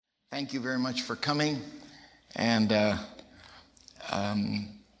Thank you very much for coming. And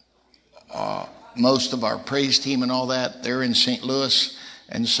most of our praise team and all that, they're in St. Louis.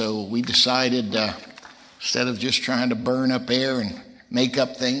 And so we decided, instead of just trying to burn up air and make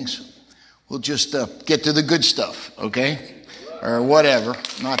up things, we'll just get to the good stuff, okay? Or whatever,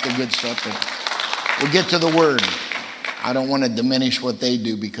 not the good stuff, but we'll get to the Word. I don't want to diminish what they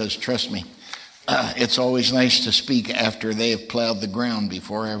do because, trust me, it's always nice to speak after they have plowed the ground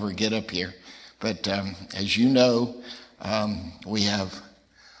before I ever get up here. But as you know, we have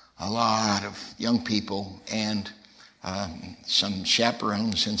a lot of young people and some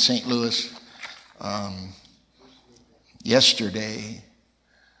chaperones in St. Louis. Yesterday,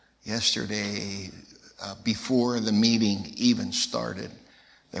 before the meeting even started,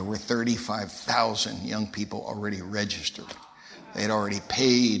 there were 35,000 young people already registered. They'd already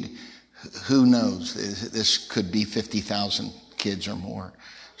paid. Who knows? This could be 50,000 kids or more.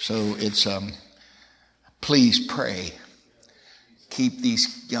 So it's, please pray. Keep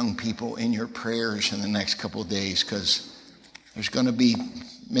these young people in your prayers in the next couple of days, because there's going to be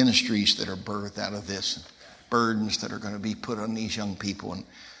ministries that are birthed out of this, burdens that are going to be put on these young people, and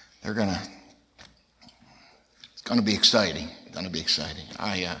it's going to be exciting. It's going to be exciting.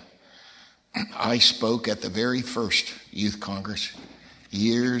 I spoke at the very first youth congress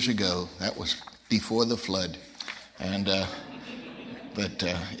years ago. That was before the flood, and but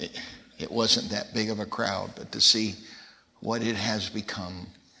it wasn't that big of a crowd. But to see what it has become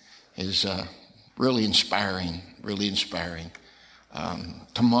is really inspiring. Really inspiring.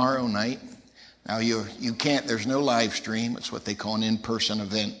 Tomorrow night, now you can't. There's no live stream. It's what they call an in-person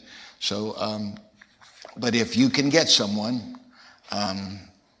event. So, but if you can get someone,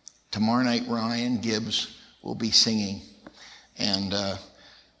 tomorrow night Ryan Gibbs will be singing. And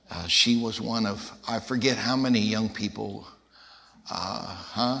she was one of, I forget how many young people,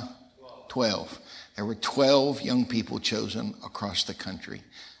 12. There were 12 young people chosen across the country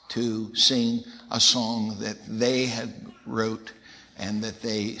to sing a song that they had wrote and that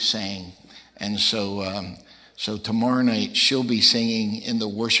they sang. And so tomorrow night she'll be singing in the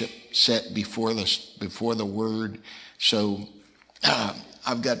worship set before the word. So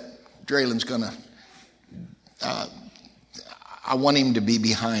I've got, Draylen's going to, I want him to be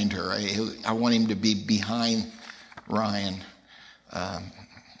behind her. I want him to be behind Ryan.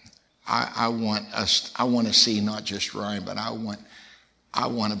 I want to see not just Ryan, but I want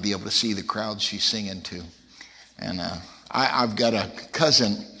to be able to see the crowd she's singing to. And I've got a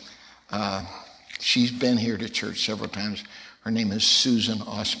cousin. She's been here to church several times. Her name is Susan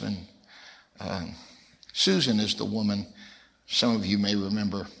Hoffman. Susan is the woman, some of you may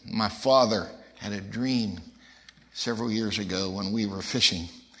remember, my father had a dream several years ago when we were fishing.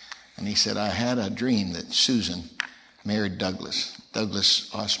 And he said, I had a dream that Susan married Douglas. Douglas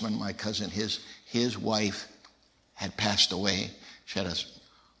Hoffman, my cousin, his wife had passed away. She had a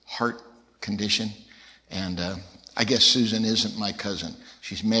heart condition. And I guess Susan isn't my cousin.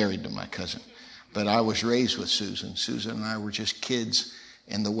 She's married to my cousin. But I was raised with Susan. Susan and I were just kids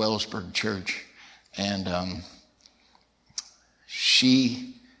in the Wellsburg church. And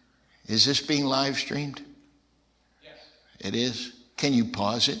is this being live streamed? Yes. It is? Can you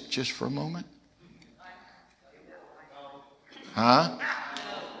pause it just for a moment? Huh?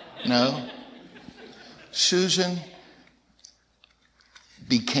 No? Susan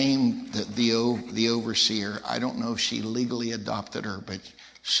became the overseer. I don't know if she legally adopted her, but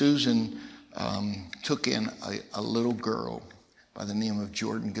Susan took in a little girl by the name of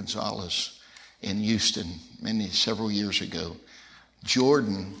Jordan Gonzalez in Houston several years ago.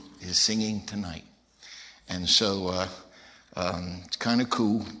 Jordan is singing tonight. And so it's kind of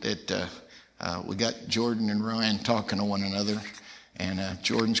cool that we got Jordan and Ryan talking to one another. And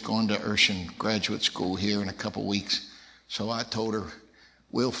Jordan's going to Urshan Graduate School here in a couple weeks. So I told her,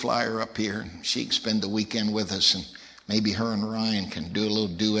 we'll fly her up here and she can spend the weekend with us. And maybe her and Ryan can do a little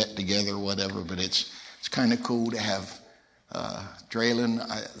duet together or whatever. But it's kind of cool to have Draylen.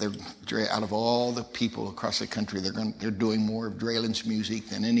 Out of all the people across the country, they're doing more of Draylen's music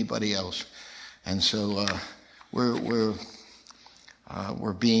than anybody else. And so we're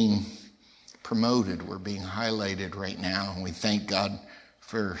being promoted. We're being highlighted right now. And we thank God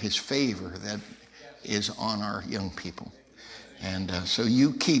for his favor that is on our young people. And so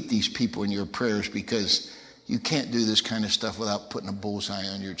you keep these people in your prayers, because you can't do this kind of stuff without putting a bullseye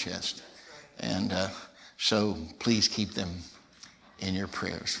on your chest. And so please keep them in your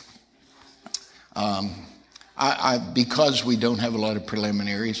prayers. Because we don't have a lot of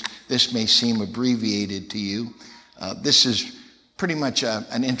preliminaries, this may seem abbreviated to you. This is pretty much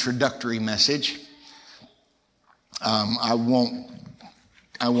an introductory message. I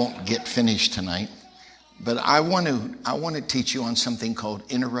I won't get finished tonight, but I want to teach you on something called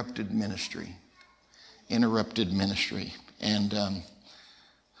interrupted ministry. Interrupted ministry. And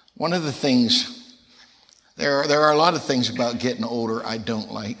one of the things, there are a lot of things about getting older I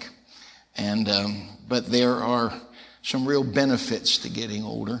don't like, and but there are some real benefits to getting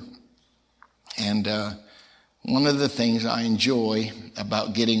older. And one of the things I enjoy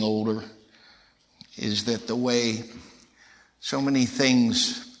about getting older is that the way so many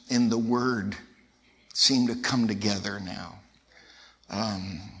things in the Word seem to come together now.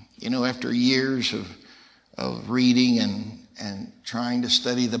 After years of reading and trying to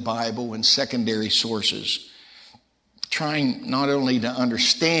study the Bible and secondary sources, trying not only to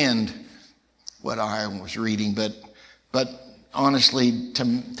understand what I was reading, but honestly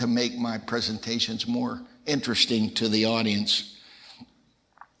to make my presentations more interesting to the audience.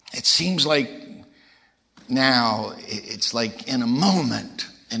 It seems like now it's like in a moment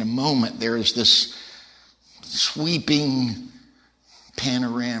there is this sweeping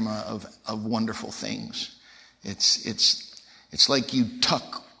panorama of wonderful things. It's like you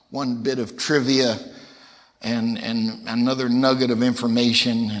tuck one bit of trivia and another nugget of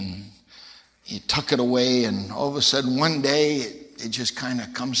information, and you tuck it away, and all of a sudden one day it just kind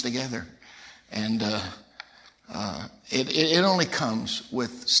of comes together. And it only comes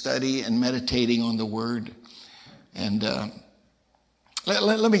with study and meditating on the Word. And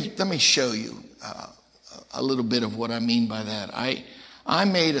let me show you a little bit of what I mean by that. I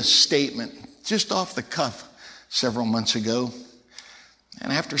made a statement just off the cuff several months ago,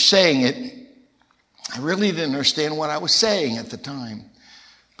 and after saying it, I really didn't understand what I was saying at the time.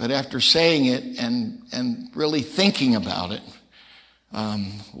 But after saying it and really thinking about it,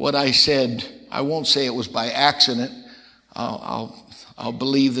 what I said, I won't say it was by accident. I'll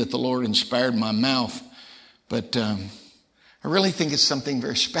believe that the Lord inspired my mouth, but I really think it's something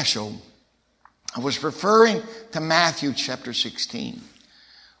very special. I was referring to Matthew chapter 16,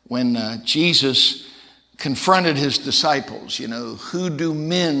 when Jesus confronted his disciples. Who do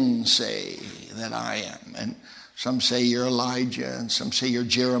men say that I am? And some say you're Elijah, and some say you're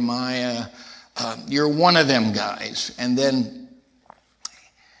Jeremiah. You're one of them guys. And then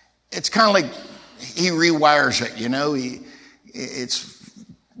it's kind of like he rewires it, it's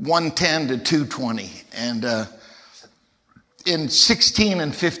 110 to 220. And in 16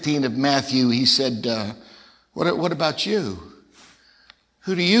 and 15 of Matthew, he said, what about you?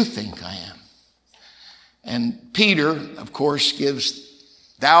 Who do you think I am? And Peter, of course,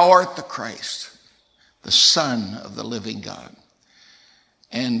 gives, thou art the Christ, the Son of the living God.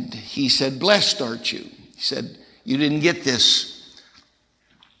 And he said, blessed art you. He said, you didn't get this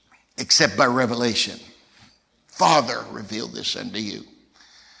except by revelation. Father revealed this unto you.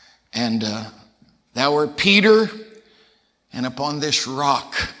 And thou art Peter, and upon this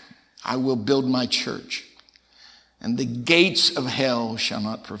rock I will build my church, and the gates of hell shall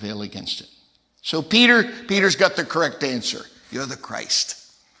not prevail against it. So Peter's got the correct answer. You're the Christ.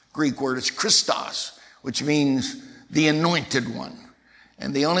 Greek word is Christos, which means the anointed one.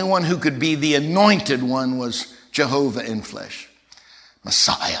 And the only one who could be the anointed one was Jehovah in flesh,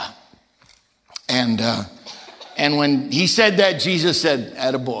 Messiah. And when he said that, Jesus said,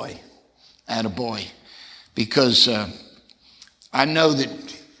 attaboy, attaboy. Because I know that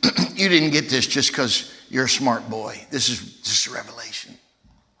you didn't get this just because you're a smart boy. This is revelation.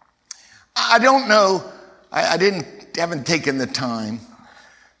 I don't know. I haven't taken the time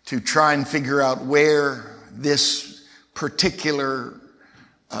to try and figure out where this particular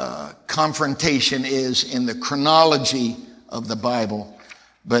confrontation is in the chronology of the Bible.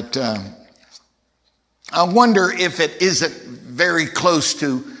 But I wonder if it isn't very close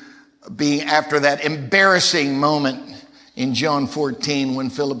to being after that embarrassing moment in John 14 when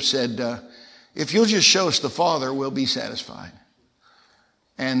Philip said, if you'll just show us the Father, we'll be satisfied.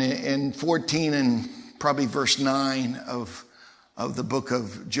 And in 14 and probably verse 9 of the book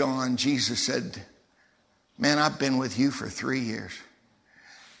of John, Jesus said, man, I've been with you for 3 years.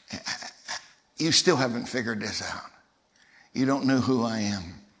 You still haven't figured this out. You don't know who I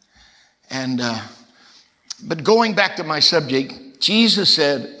am. And but going back to my subject, Jesus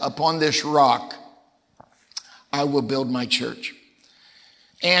said, upon this rock, I will build my church.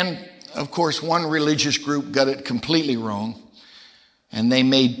 And of course, one religious group got it completely wrong. And they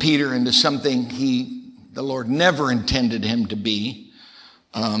made Peter into something the Lord never intended him to be.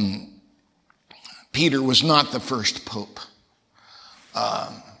 Peter was not the first pope.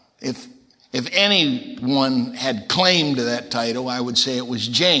 If anyone had claimed that title, I would say it was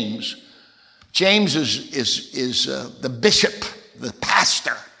James. James is the bishop, the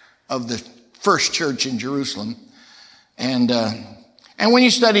pastor of the first church in Jerusalem. And And when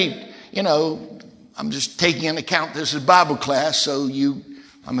you study, I'm just taking into account this is Bible class, so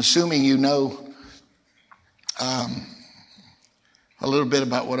I'm assuming you know a little bit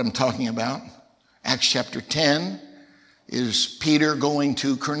about what I'm talking about. Acts chapter 10 is Peter going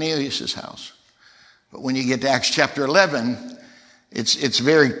to Cornelius' house. But when you get to Acts chapter 11, it's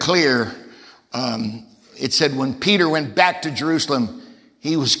very clear. It said when Peter went back to Jerusalem,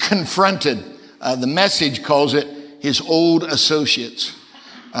 he was confronted. The Message calls it his old associates.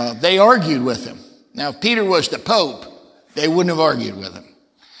 They argued with him. Now, if Peter was the Pope, they wouldn't have argued with him.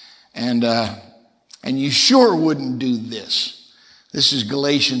 And you sure wouldn't do this. This is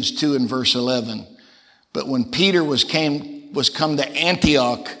Galatians 2 and verse 11. But when Peter was come to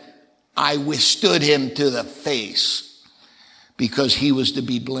Antioch, I withstood him to the face because he was to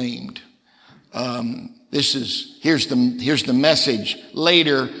be blamed. Here's the Message.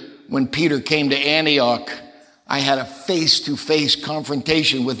 Later, when Peter came to Antioch, I had a face-to-face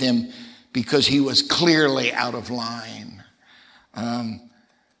confrontation with him because he was clearly out of line.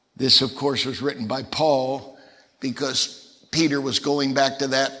 This, of course, was written by Paul because Peter was going back to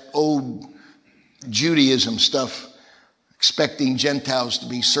that old Judaism stuff, expecting Gentiles to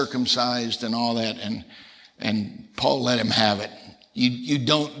be circumcised and all that, and Paul let him have it. You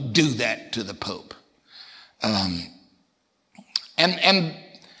don't do that to the Pope. And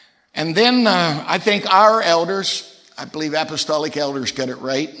then I think our elders, I believe apostolic elders got it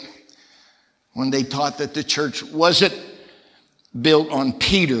right when they taught that the church wasn't built on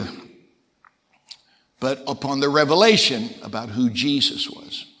Peter, but upon the revelation about who Jesus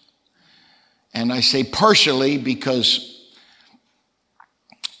was. And I say partially because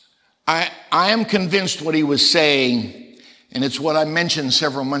I am convinced what he was saying, and it's what I mentioned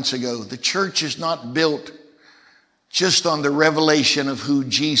several months ago. The church is not built just on the revelation of who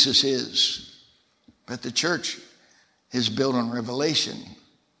Jesus is, but the church is built on revelation.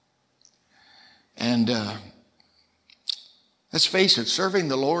 And let's face it, serving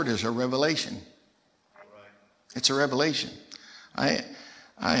the Lord is a revelation. It's a revelation. I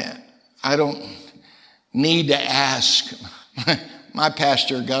don't need to ask. My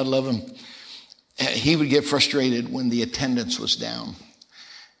pastor, God love him, he would get frustrated when the attendance was down.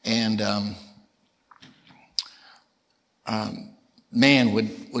 And man,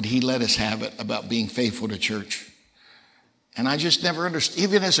 would he let us have it about being faithful to church. And I just never understood.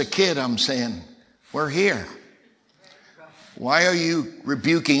 Even as a kid, I'm saying, we're here. Why are you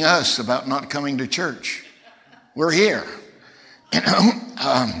rebuking us about not coming to church? We're here.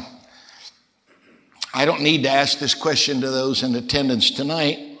 I don't need to ask this question to those in attendance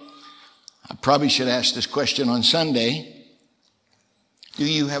tonight. I probably should ask this question on Sunday. Do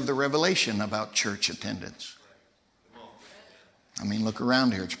you have the revelation about church attendance? I mean, look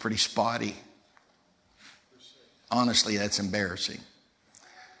around here. It's pretty spotty. Honestly, that's embarrassing.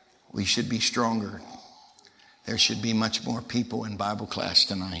 We should be stronger. There should be much more people in Bible class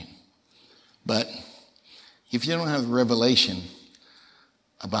tonight. But if you don't have the revelation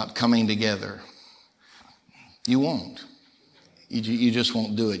about coming together, you won't. You just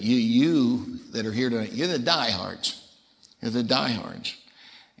won't do it. You that are here tonight, you're the diehards. You're the diehards.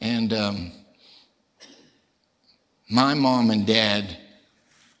 And my mom and dad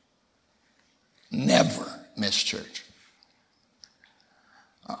never missed church.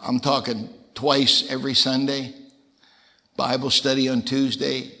 I'm talking twice every Sunday, Bible study on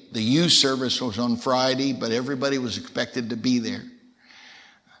Tuesday. The youth service was on Friday, but everybody was expected to be there.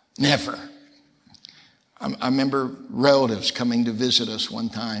 Never. I remember relatives coming to visit us one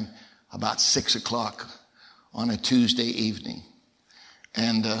time about 6 o'clock on a Tuesday evening.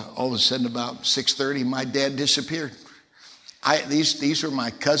 And all of a sudden about 6:30, my dad disappeared. These were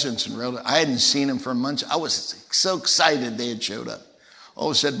my cousins and relatives. I hadn't seen them for months. I was so excited they had showed up. All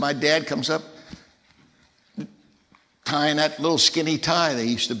of a sudden, my dad comes up, tying that little skinny tie they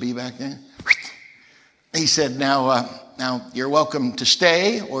used to be back then. He said, now you're welcome to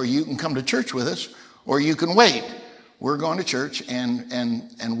stay, or you can come to church with us, or you can wait. We're going to church,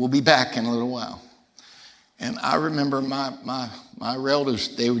 and we'll be back in a little while. And I remember my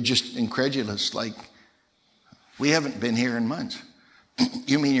relatives, they were just incredulous, like, we haven't been here in months.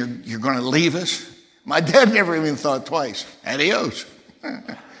 You mean you're going to leave us? My dad never even thought twice. Adios.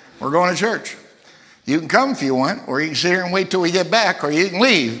 We're going to church. You can come if you want, or you can sit here and wait till we get back, or you can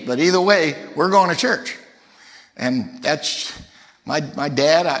leave. But either way, we're going to church. And that's my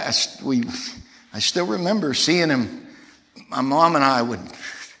dad. I still remember seeing him. My mom and I would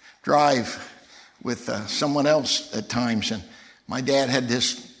drive with someone else at times, and my dad had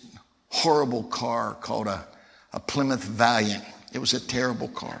this horrible car called a Plymouth Valiant. It was a terrible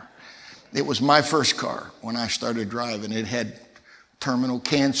car. It was my first car when I started driving. It had terminal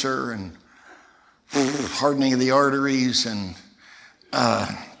cancer and hardening of the arteries and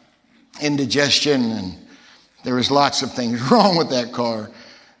indigestion, and there was lots of things wrong with that car,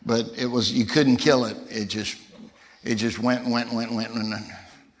 but you couldn't kill it. It just went. And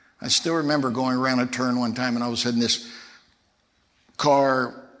I still remember going around a turn one time, and all of a sudden this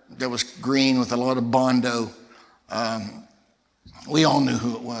car that was green with a lot of Bondo, we all knew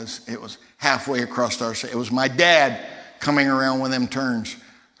who it was. It was halfway across our state. It was my dad coming around one of them turns,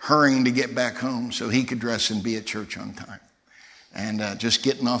 hurrying to get back home so he could dress and be at church on time. And just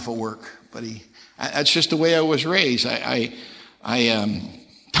getting off of work. But that's just the way I was raised.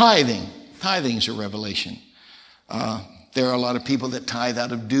 Tithing's a revelation. There are a lot of people that tithe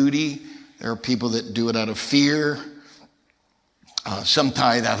out of duty. There are people that do it out of fear. Some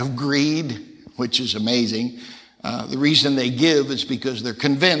tithe out of greed, which is amazing. The reason they give is because they're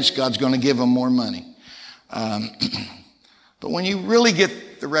convinced God's going to give them more money. But when you really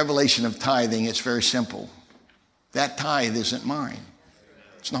get the revelation of tithing, it's very simple. That tithe isn't mine.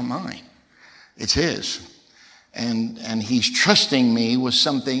 It's not mine. It's his. And he's trusting me with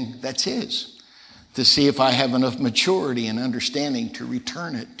something that's his to see if I have enough maturity and understanding to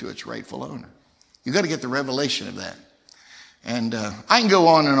return it to its rightful owner. You've got to get the revelation of that. And I can go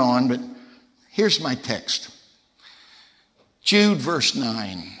on, but here's my text. Jude verse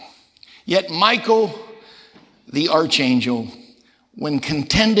 9. Yet Michael, the archangel, when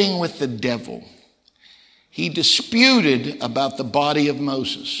contending with the devil, he disputed about the body of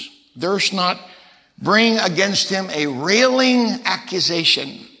Moses, durst not bring against him a railing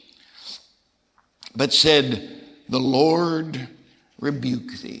accusation, but said, the Lord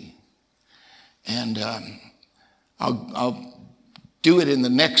rebuke thee. And I'll do it in the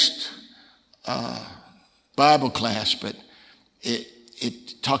next Bible class, but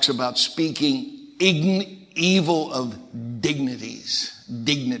it talks about speaking evil of dignities.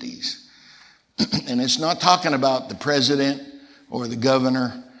 And it's not talking about the president or the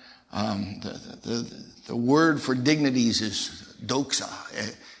governor. The word for dignities is doxa.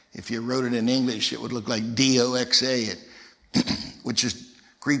 If you wrote it in English, it would look like doxa, which is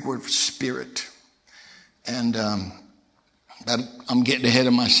Greek word for spirit. And I'm getting ahead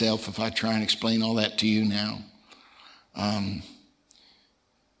of myself if I try and explain all that to you now.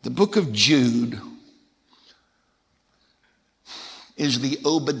 The book of Jude is the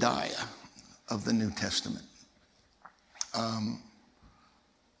Obadiah of the New Testament.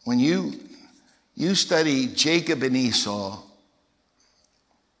 When you study Jacob and Esau,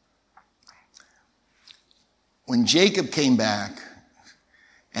 when Jacob came back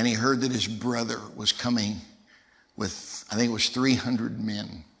and he heard that his brother was coming with, I think it was 300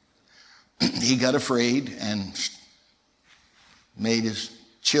 men, he got afraid and made his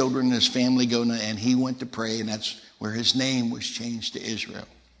children and his family go, and he went to pray, and that's where his name was changed to Israel.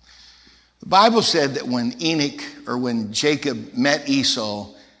 The Bible said that when Jacob met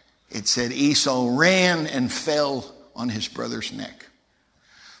Esau, it said Esau ran and fell on his brother's neck.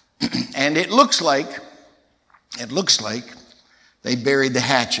 And it looks like they buried the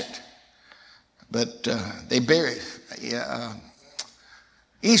hatchet. But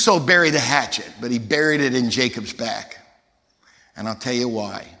Esau buried the hatchet, but he buried it in Jacob's back. And I'll tell you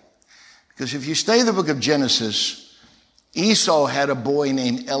why. Because if you study the book of Genesis, Esau had a boy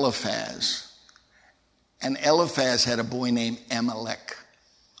named Eliphaz, and Eliphaz had a boy named Amalek.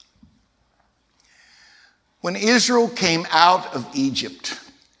 When Israel came out of Egypt,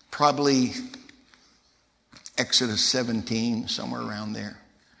 probably Exodus 17, somewhere around there,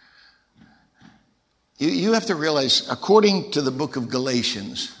 you have to realize, according to the book of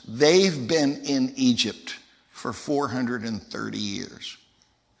Galatians, they've been in Egypt for 430 years.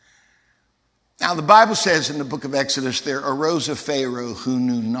 Now, the Bible says in the book of Exodus, there arose a Pharaoh who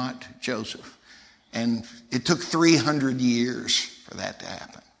knew not Joseph. And it took 300 years for that to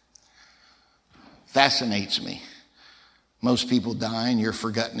happen. Fascinates me. Most people die and you're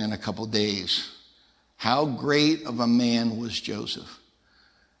forgotten in a couple days. How great of a man was Joseph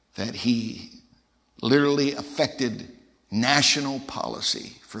that he literally affected national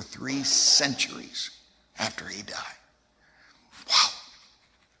policy for 3 centuries after he died. Wow.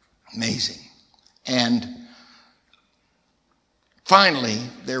 Amazing. And finally,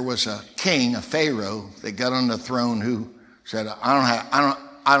 there was a king, a Pharaoh, that got on the throne who said, I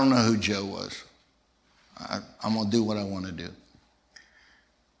don't know who Joe was. I'm going to do what I want to do.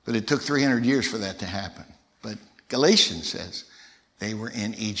 But it took 300 years for that to happen. But Galatians says they were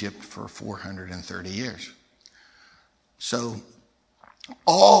in Egypt for 430 years. So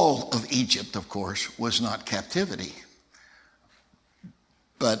all of Egypt, of course, was not captivity.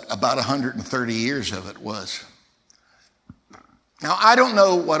 But about 130 years of it was. Now, I don't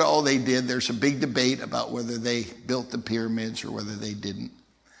know what all they did. There's a big debate about whether they built the pyramids or whether they didn't.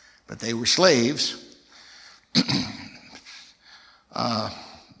 But they were slaves.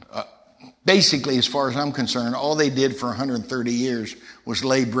 Basically, as far as I'm concerned, all they did for 130 years was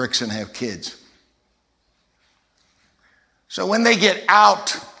lay bricks and have kids. So when they get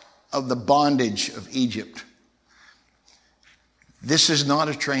out of the bondage of Egypt, this is not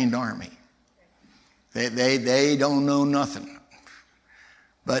a trained army. They don't know nothing.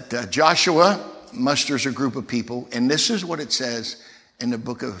 But Joshua musters a group of people, and this is what it says in the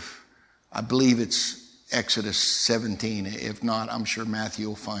book of, I believe it's Exodus 17. If not, I'm sure Matthew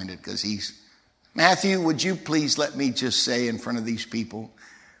will find it, because Matthew, would you please let me just say in front of these people,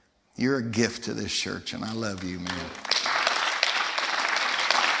 you're a gift to this church, and I love you, man.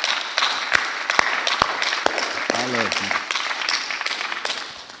 I love you.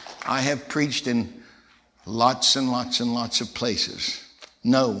 I have preached in lots and lots and lots of places.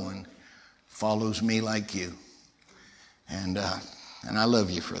 No one follows me like you. And I love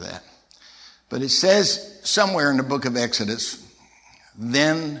you for that. But it says somewhere in the book of Exodus,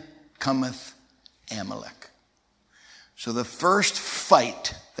 then cometh Amalek. So the first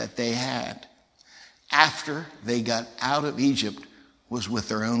fight that they had after they got out of Egypt was with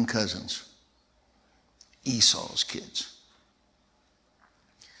their own cousins, Esau's kids.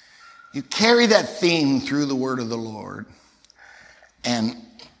 You carry that theme through the word of the Lord, and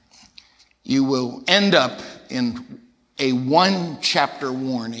you will end up in a one-chapter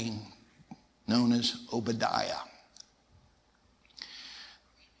warning known as Obadiah.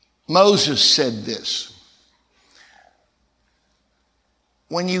 Moses said this: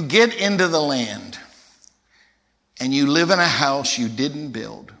 when you get into the land and you live in a house you didn't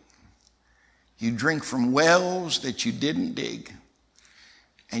build, you drink from wells that you didn't dig,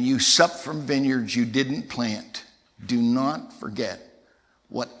 and you sup from vineyards you didn't plant, do not forget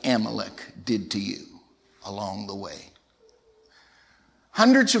what Amalek did to you along the way.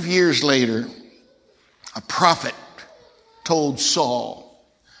 Hundreds of years later, a prophet told Saul,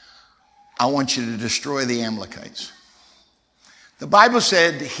 I want you to destroy the Amalekites. The Bible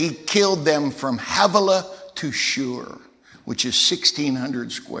said he killed them from Havilah to Shur, which is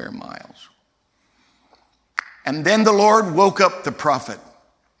 1,600 square miles. And then the Lord woke up the prophet,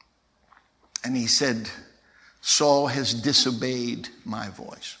 and he said, Saul has disobeyed my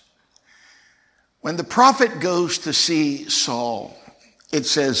voice. When the prophet goes to see Saul, it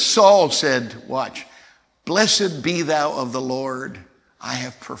says, Saul said, watch, blessed be thou of the Lord. I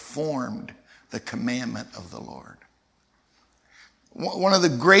have performed the commandment of the Lord. One of the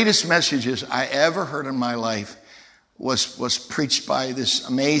greatest messages I ever heard in my life was preached by this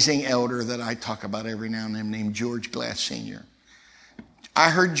amazing elder that I talk about every now and then named George Glass Sr. I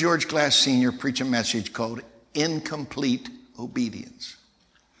heard George Glass Sr. preach a message called Incomplete Obedience.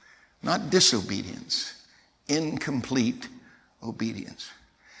 Not disobedience, incomplete obedience.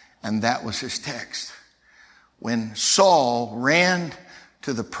 And that was his text. When Saul ran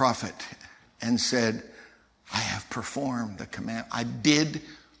to the prophet and said, I have performed the command. I did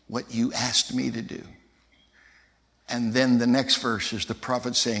what you asked me to do. And then the next verse is the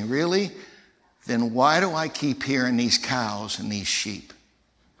prophet saying, really? Then why do I keep hearing these cows and these sheep?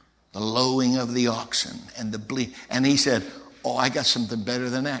 The lowing of the oxen and the bleat. And he said, oh, I got something better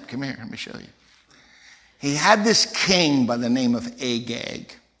than that. Come here, let me show you. He had this king by the name of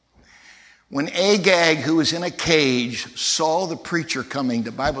Agag. When Agag, who was in a cage, saw the preacher coming,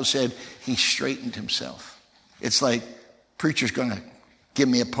 the Bible said he straightened himself. It's like, preacher's going to give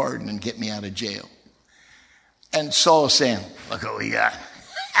me a pardon and get me out of jail. And Saul was saying, look what we got.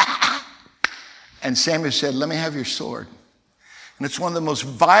 And Samuel said, let me have your sword. And it's one of the most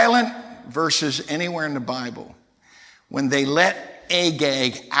violent verses anywhere in the Bible. When they let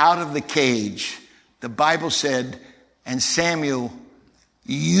Agag out of the cage, the Bible said, and Samuel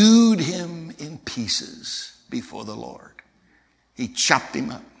hewed him in pieces before the Lord. He chopped him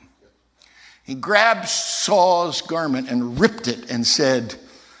up. He grabbed Saul's garment and ripped it and said,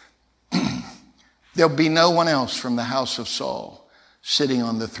 there'll be no one else from the house of Saul sitting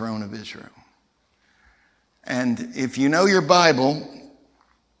on the throne of Israel. And if you know your Bible,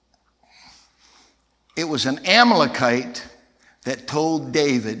 it was an Amalekite that told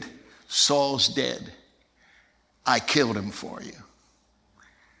David, Saul's dead. I killed him for you.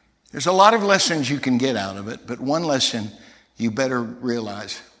 There's a lot of lessons you can get out of it, but one lesson you better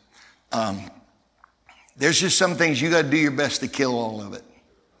realize. There's just some things you got to do your best to kill all of it.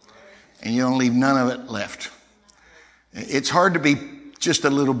 And you don't leave none of it left. It's hard to be just a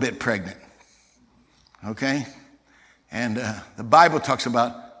little bit pregnant. Okay? And the Bible talks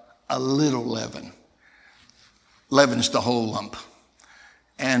about a little leaven. Leaven's the whole lump.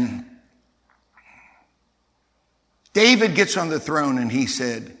 And David gets on the throne and he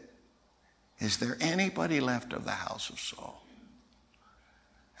said, is there anybody left of the house of Saul?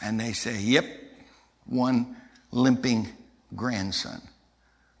 And they say, yep, one limping grandson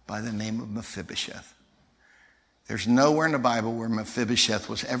by the name of Mephibosheth. There's nowhere in the Bible where Mephibosheth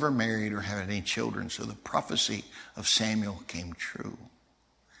was ever married or had any children, so the prophecy of Samuel came true.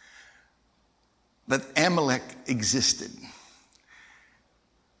 But Amalek existed.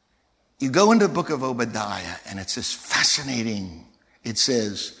 You go into the book of Obadiah, and it's this fascinating, it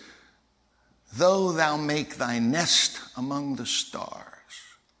says, though thou make thy nest among the stars,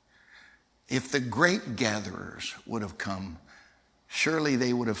 if the grape gatherers would have come, surely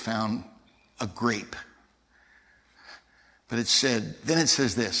they would have found a grape. But it said, then it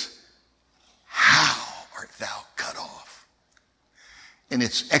says this, how art thou cut off? And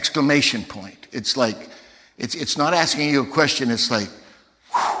it's exclamation point. It's like, it's not asking you a question. It's like,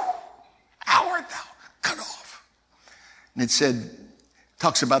 how art thou cut off? And it said,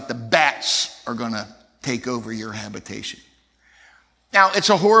 talks about the bats are going to take over your habitation. Now, it's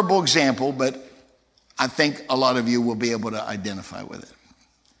a horrible example, but I think a lot of you will be able to identify with it.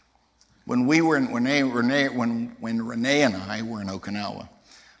 When Renee and I were in Okinawa,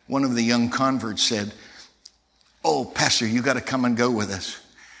 one of the young converts said, oh, Pastor, you got to come and go with us.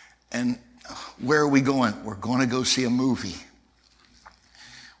 And where are we going? We're going to go see a movie.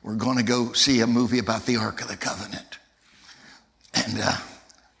 We're going to go see a movie about the Ark of the Covenant. And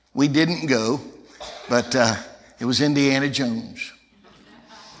we didn't go, but it was Indiana Jones.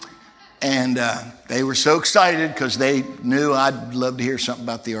 And they were so excited because they knew I'd love to hear something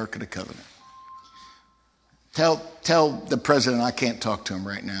about the Ark of the Covenant. Tell the president I can't talk to him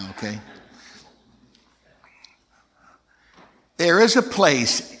right now, okay? There is a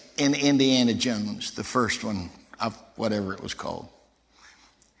place in Indiana Jones, the first one, whatever it was called.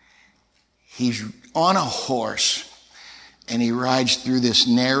 He's on a horse and he rides through this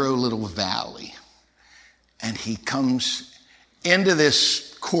narrow little valley. And he comes into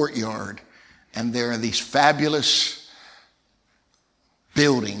this courtyard, and there are these fabulous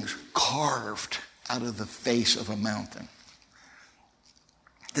buildings carved out of the face of a mountain.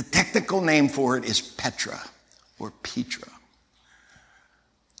 The technical name for it is Petra or Petra.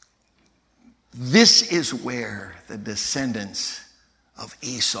 This is where the descendants of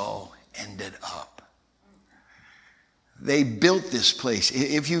Esau ended up. They built this place.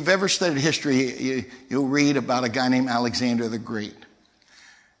 If you've ever studied history, you'll read about a guy named Alexander the Great.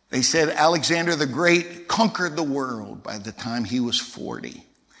 They said Alexander the Great conquered the world by the time he was 40.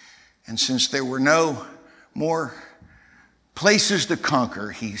 And since there were no more places to conquer,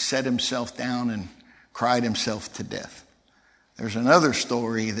 he set himself down and cried himself to death. There's another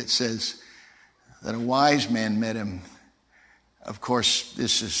story that says that a wise man met him. Of course,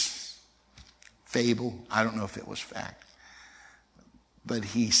 this is fable. I don't know if it was fact. But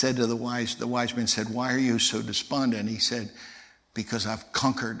he said to the wise man said, why are you so despondent? He said, because I've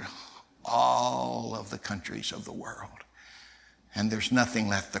conquered all of the countries of the world, and there's nothing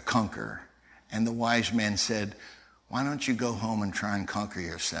left to conquer. And the wise man said, why don't you go home and try and conquer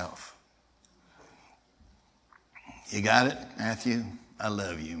yourself? You got it, Matthew? I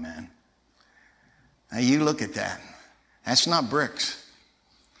love you, man. Now you look at that. That's not bricks.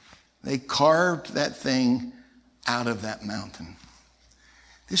 They carved that thing out of that mountain.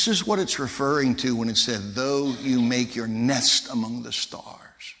 This is what it's referring to when it said, though you make your nest among the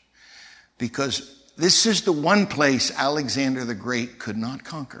stars. Because this is the one place Alexander the Great could not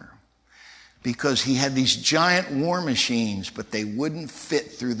conquer. Because he had these giant war machines, but they wouldn't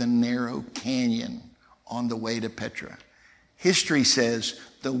fit through the narrow canyon on the way to Petra. History says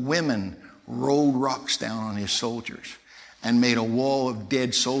the women rolled rocks down on his soldiers and made a wall of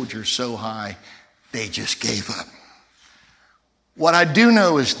dead soldiers so high they just gave up. What I do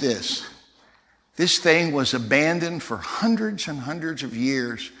know is this. This thing was abandoned for hundreds and hundreds of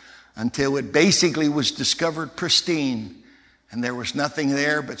years until it basically was discovered pristine, and there was nothing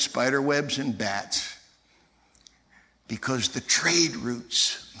there but spider webs and bats because the trade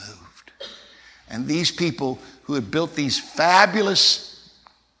routes moved. And these people who had built these fabulous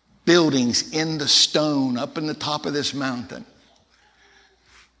buildings in the stone up in the top of this mountain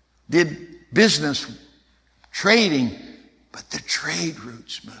did business, trading, but the trade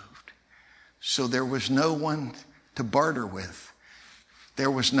routes moved. So there was no one to barter with. There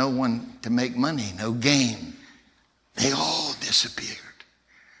was no one to make money, no gain. They all disappeared.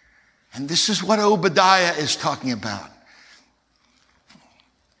 And this is what Obadiah is talking about.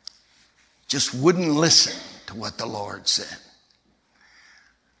 Just wouldn't listen to what the Lord said.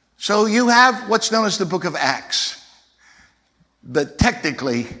 So you have what's known as the book of Acts. but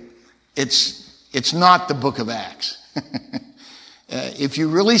technically it's not the book of Acts. If you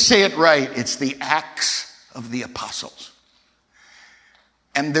really say it right, it's the Acts of the Apostles.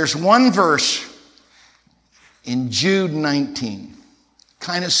 And there's one verse in Jude 19,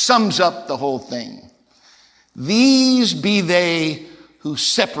 kind of sums up the whole thing. These be they who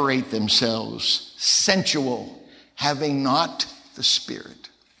separate themselves, sensual, having not the Spirit.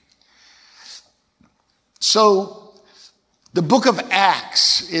 So the book of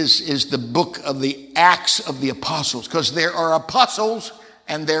Acts is the book of the Acts of the Apostles, because there are apostles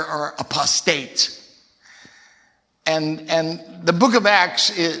and there are apostates. And the book of Acts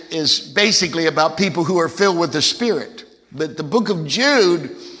is basically about people who are filled with the Spirit. But the book of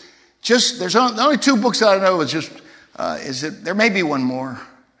Jude, there's only two books that I know. There may be one more.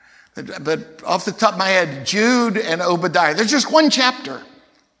 But off the top of my head, Jude and Obadiah. There's just one chapter.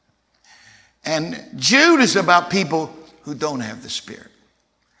 And Jude is about people who don't have the Spirit.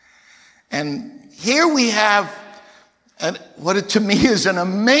 And here we have what to me is an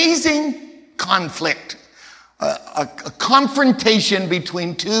amazing conflict, a confrontation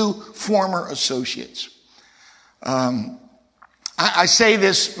between two former associates. I say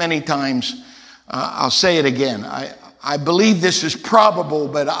this many times. I'll say it again. I believe this is probable,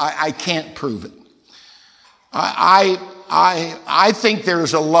 but I can't prove it. I think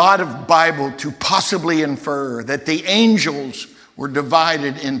there's a lot of Bible to possibly infer that the angels were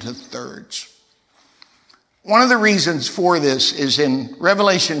divided into thirds. One of the reasons for this is in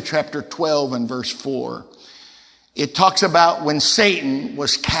Revelation chapter 12 and verse 4. It talks about when Satan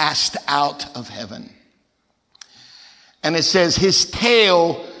was cast out of heaven. And it says his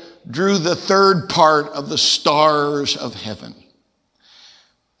tail drew the third part of the stars of heaven.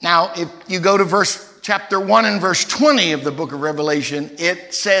 Now, if you go to chapter 1 and verse 20 of the book of Revelation,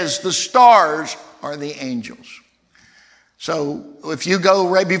 it says the stars are the angels. So if you go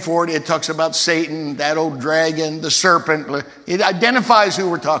right before it, it talks about Satan, that old dragon, the serpent. It identifies who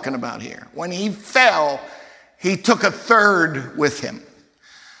we're talking about here. When he fell, he took a third with him.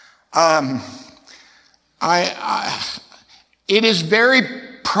 It is very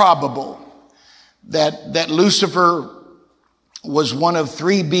probable that Lucifer was one of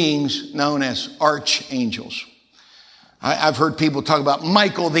three beings known as archangels. I've heard people talk about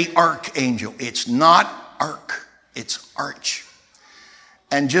Michael the archangel. It's not arch, it's arch.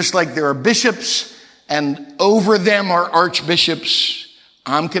 And just like there are bishops and over them are archbishops,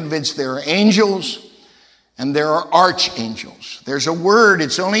 I'm convinced there are angels and there are archangels. There's a word,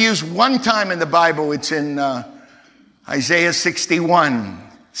 it's only used one time in the Bible. It's in Isaiah 61,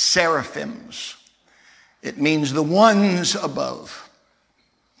 seraphims. It means the ones above.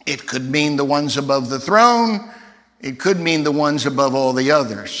 It could mean the ones above the throne. It could mean the ones above all the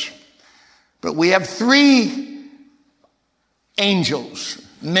others. But we have three angels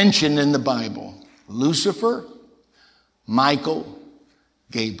mentioned in the Bible: Lucifer, Michael,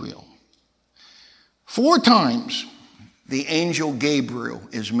 Gabriel. 4 times the angel Gabriel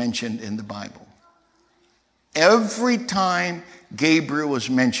is mentioned in the Bible. Every time Gabriel is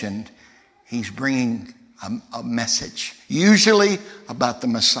mentioned, he's bringing a message, usually about the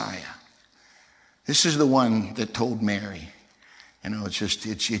Messiah. This is the one that told Mary.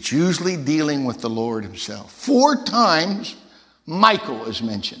 It's usually dealing with the Lord himself. 4 times Michael is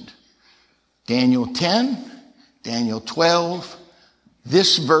mentioned. Daniel 10, Daniel 12,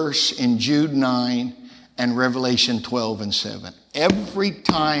 this verse in Jude 9, and Revelation 12 and 7. Every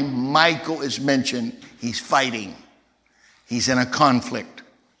time Michael is mentioned, he's fighting. He's in a conflict.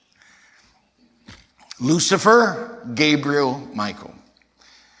 Lucifer, Gabriel, Michael.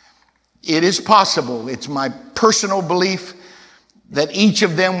 It is possible, it's my personal belief, that each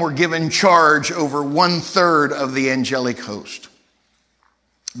of them were given charge over 1/3 of the angelic host.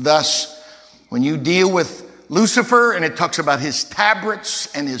 Thus, when you deal with Lucifer, and it talks about his tabrets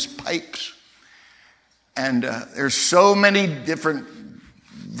and his pipes, and there's so many different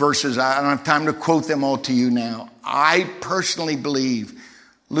verses, I don't have time to quote them all to you now. I personally believe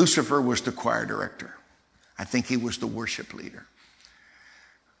Lucifer was the choir director. I think he was the worship leader.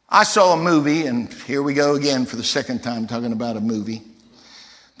 I saw a movie, and here we go again for the second time talking about a movie.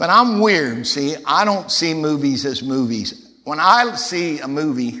 But I'm weird, see. I don't see movies as movies. When I see a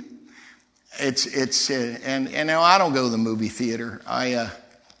movie, and I don't go to the movie theater. I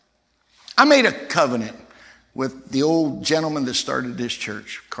made a covenant with the old gentleman that started this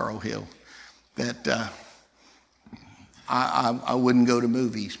church, Carl Hill, that I wouldn't go to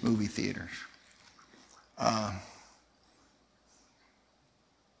movie theaters. Now,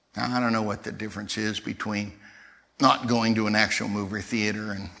 I don't know what the difference is between not going to an actual movie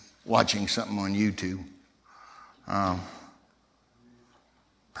theater and watching something on YouTube.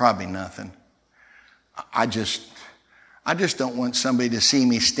 Probably nothing. I just don't want somebody to see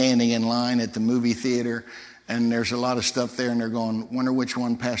me standing in line at the movie theater and there's a lot of stuff there and they're going, wonder which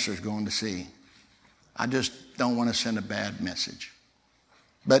one pastor's going to see. I just don't want to send a bad message.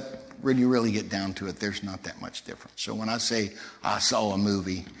 But when you really get down to it, there's not that much difference. So when I say I saw a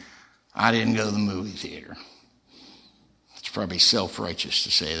movie, I didn't go to the movie theater. It's probably self-righteous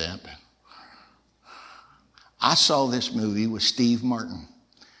to say that. But I saw this movie with Steve Martin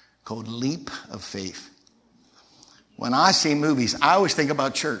called Leap of Faith. When I see movies, I always think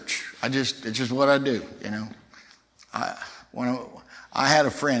about church. It's just what I do, you know. I had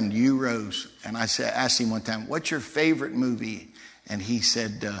a friend, Hugh Rose, and I asked him one time, what's your favorite movie? And he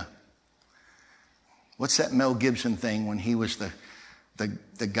said, what's that Mel Gibson thing when he was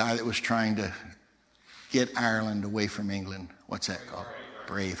the guy that was trying to get Ireland away from England? What's that called?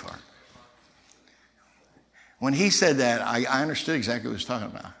 Braveheart. When he said that, I understood exactly what he was talking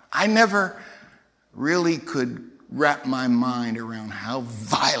about. I never really could wrap my mind around how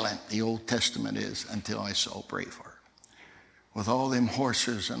violent the Old Testament is until I saw Braveheart. With all them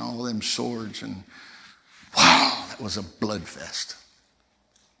horses and all them swords, and wow, that was a blood fest.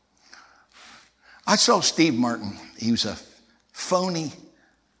 I saw Steve Martin. He was a phony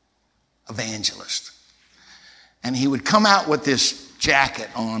evangelist. And he would come out with this jacket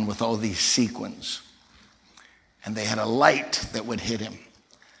on with all these sequins. And they had a light that would hit him.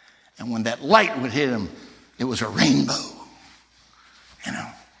 And when that light would hit him, it was a rainbow, you know.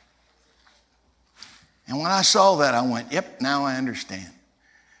 And when I saw that, I went, yep, now I understand.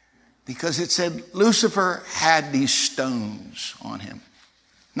 Because it said Lucifer had these stones on him.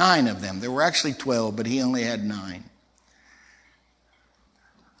 9 of them. There were actually 12, but he only had 9.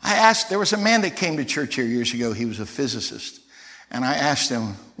 There was a man that came to church here years ago. He was a physicist. And I asked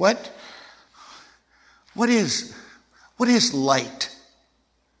him, what is light?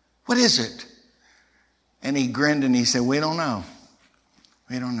 What is it? And he grinned and he said, we don't know.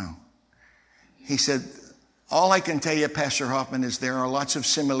 We don't know. He said, all I can tell you, Pastor Hoffman, is there are lots of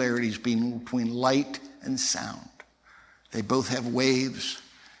similarities between light and sound. They both have waves.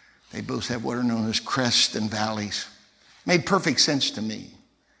 They both have what are known as crests and valleys. Made perfect sense to me.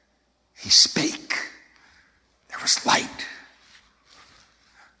 He spake. There was light.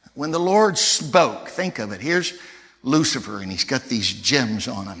 When the Lord spoke, think of it. Here's Lucifer, and he's got these gems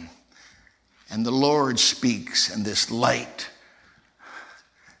on him. And the Lord speaks, and this light.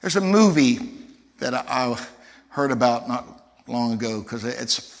 There's a movie that I heard about not long ago because the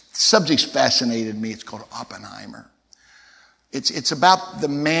subject's fascinated me. It's called Oppenheimer. It's about the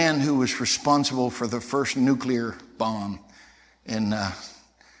man who was responsible for the first nuclear bomb in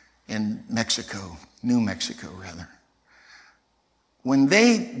Mexico, New Mexico rather. When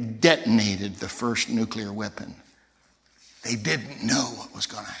they detonated the first nuclear weapon, they didn't know what was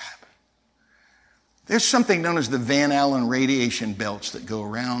going to happen. There's something known as the Van Allen radiation belts that go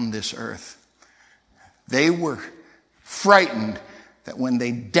around this earth. They were frightened that when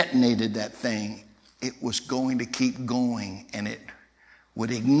they detonated that thing, it was going to keep going and it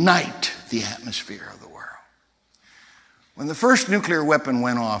would ignite the atmosphere of the world. When the first nuclear weapon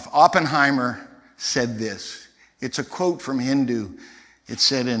went off, Oppenheimer said this. It's a quote from Hindu. It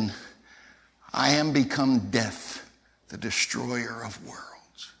said, I am become death, the destroyer of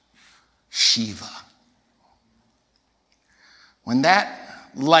worlds. Shiva. When that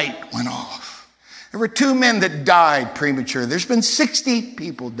light went off, there were 2 men that died premature. There's been 60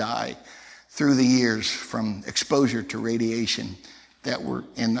 people die through the years from exposure to radiation that were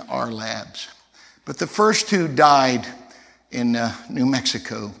in our labs. But the first 2 died in New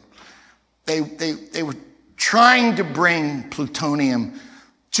Mexico. They were trying to bring plutonium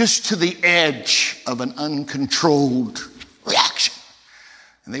just to the edge of an uncontrolled reaction.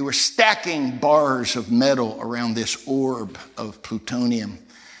 And they were stacking bars of metal around this orb of plutonium.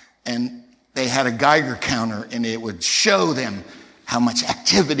 And they had a Geiger counter, and it would show them how much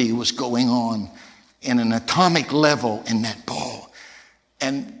activity was going on in an atomic level in that ball.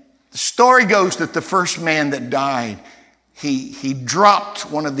 And the story goes that the first man that died, he dropped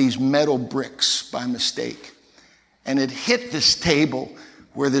one of these metal bricks by mistake. And it hit this table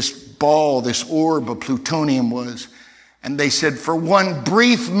where this ball, this orb of plutonium was. And they said for one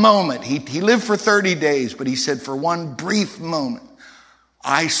brief moment, he lived for 30 days, but he said for one brief moment,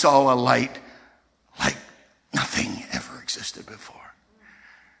 I saw a light like nothing ever existed before.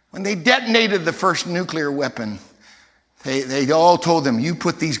 When they detonated the first nuclear weapon, they all told them, you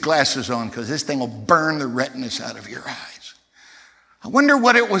put these glasses on because this thing will burn the retinas out of your eyes. I wonder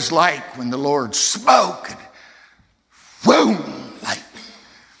what it was like when the Lord spoke and boom, light.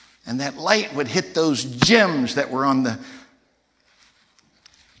 And that light would hit those gems that were on the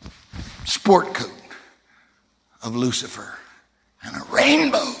sport coat of Lucifer, and a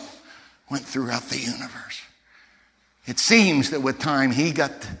rainbow went throughout the universe. It seems that with time he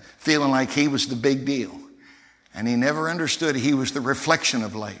got feeling like he was the big deal, and he never understood he was the reflection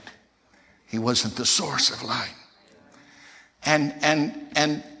of light. He wasn't the source of light.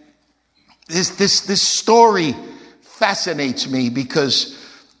 And this story fascinates me because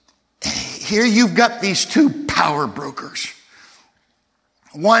here you've got these two power brokers.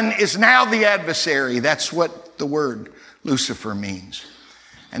 One is now the adversary. That's what the word Lucifer means.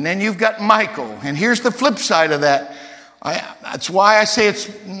 And then you've got Michael. And here's the flip side of that. That's why I say it's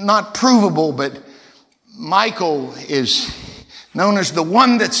not provable, but Michael is known as the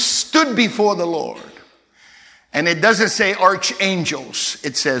one that stood before the Lord. And it doesn't say archangels.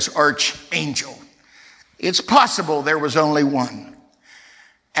 It says archangel. It's possible there was only one.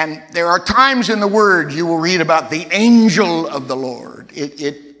 And there are times in the word you will read about the angel of the Lord.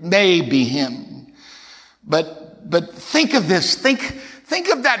 It may be him. But think of this. Think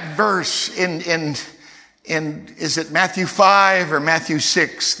of that verse in is it Matthew 5 or Matthew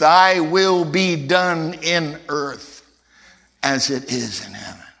 6? Thy will be done in earth as it is in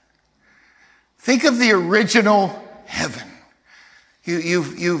heaven. Think of the original heaven.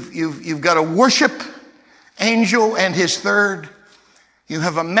 You've got a worship angel and his third. You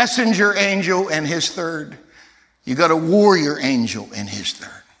have a messenger angel and his third. You got a warrior angel and his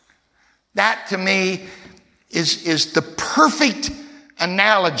third. That to me is the perfect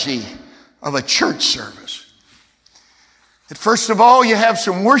analogy of a church service. That first of all, you have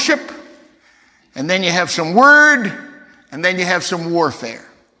some worship, and then you have some word, and then you have some warfare.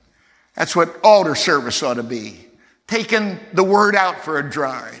 That's what altar service ought to be. Taking the word out for a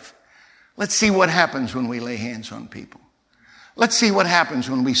drive. Let's see what happens when we lay hands on people. Let's see what happens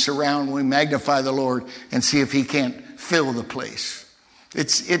when we surround, when we magnify the Lord and see if he can't fill the place.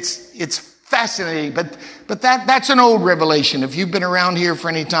 It's fascinating, but that's an old revelation. If you've been around here for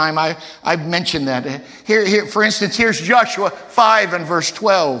any time, I've mentioned that. Here, for instance, here's Joshua 5 and verse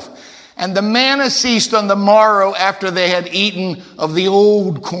 12. And the manna ceased on the morrow after they had eaten of the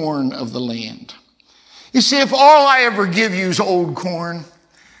old corn of the land. You see, if all I ever give you is old corn,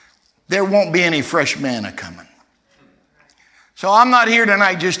 there won't be any fresh manna coming. So I'm not here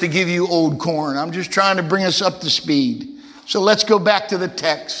tonight just to give you old corn. I'm just trying to bring us up to speed. So let's go back to the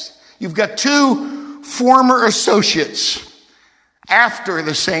text. You've got two former associates after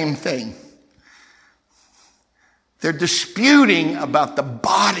the same thing. They're disputing about the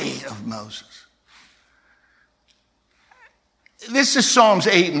body of Moses. This is Psalms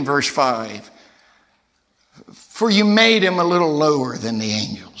 8 and verse 5. For you made him a little lower than the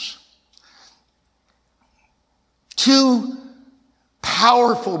angels. Two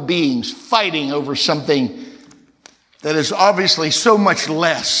powerful beings fighting over something that is obviously so much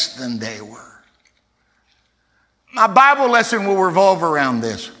less than they were. My Bible lesson will revolve around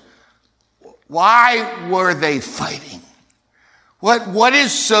this. Why were they fighting? What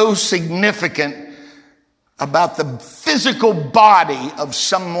is so significant about the physical body of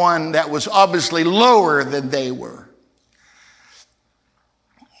someone that was obviously lower than they were?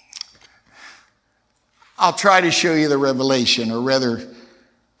 I'll try to show you the revelation, or rather,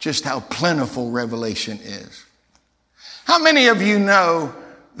 just how plentiful revelation is. How many of you know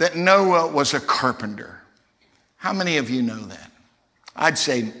that Noah was a carpenter? How many of you know that? I'd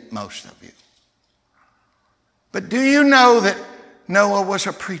say most of you. But do you know that Noah was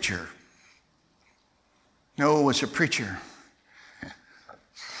a preacher? Noah was a preacher.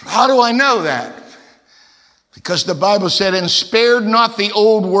 How do I know that? Because the Bible said, and spared not the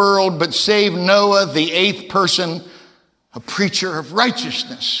old world, but saved Noah, the eighth person, a preacher of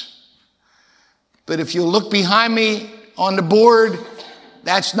righteousness. But if you look behind me on the board,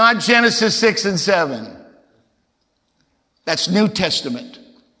 that's not Genesis 6 and 7. That's New Testament.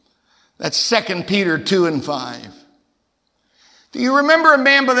 That's 2 Peter 2 and 5. Do you remember a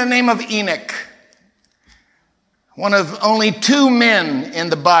man by the name of Enoch? One of only two men in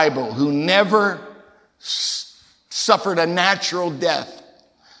the Bible who never suffered a natural death.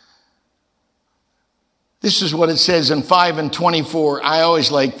 This is what it says in 5 and 24. I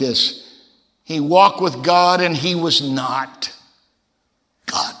always like this. He walked with God and he was not.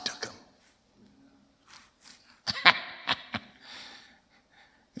 God took him.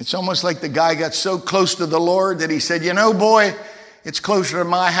 It's almost like the guy got so close to the Lord that he said, you know, boy, it's closer to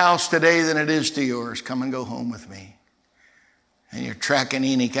my house today than it is to yours. Come and go home with me. And you're tracking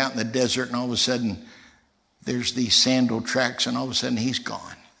Enoch out in the desert, and all of a sudden, there's these sandal tracks, and all of a sudden, he's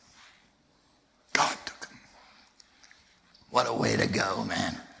gone. God took him. What a way to go,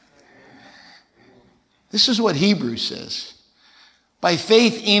 man. This is what Hebrews says. By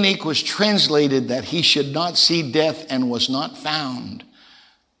faith Enoch was translated that he should not see death and was not found,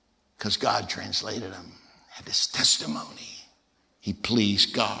 because God translated him. Had his testimony. He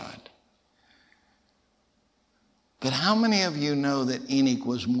pleased God. But how many of you know that Enoch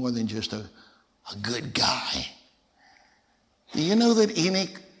was more than just a good guy? Do you know that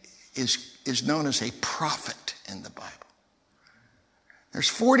Enoch is known as a prophet in the Bible? There's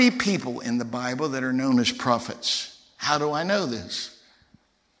 40 people in the Bible that are known as prophets. How do I know this?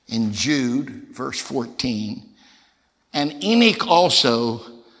 In Jude, verse 14. And Enoch also,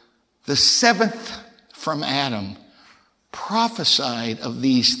 the seventh from Adam, prophesied of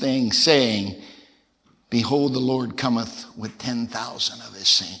these things, saying, Behold, the Lord cometh with 10,000 of his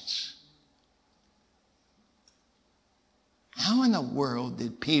saints. How in the world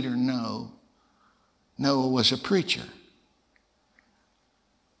did Peter know Noah was a preacher?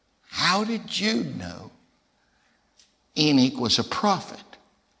 How did Jude know Enoch was a prophet?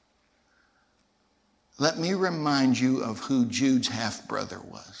 Let me remind you of who Jude's half-brother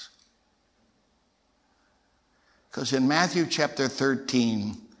was. Because in Matthew chapter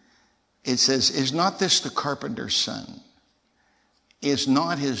 13, it says, Is not this the carpenter's son? Is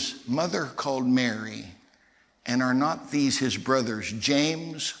not his mother called Mary? And are not these his brothers,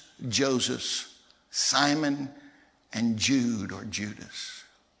 James, Joseph, Simon, and Jude or Judas?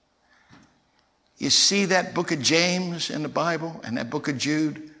 You see that book of James in the Bible and that book of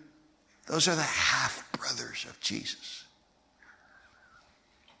Jude? Those are the half-brothers of Jesus.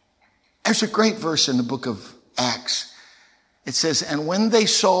 There's a great verse in the book of Acts. It says, And when they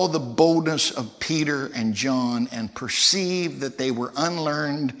saw the boldness of Peter and John and perceived that they were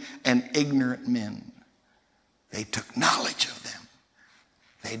unlearned and ignorant men, they took knowledge of them.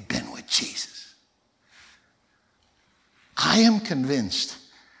 They'd been with Jesus. I am convinced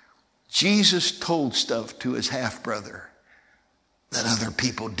Jesus told stuff to his half-brother that other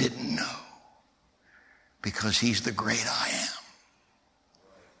people didn't know, because he's the great I am.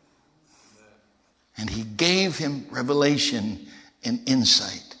 And he gave him revelation and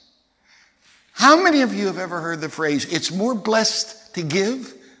insight. How many of you have ever heard the phrase, it's more blessed to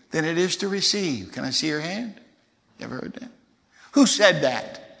give than it is to receive? Can I see your hand? You ever heard that? Who said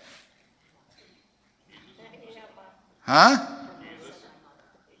that? Huh?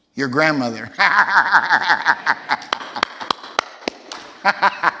 Your grandmother.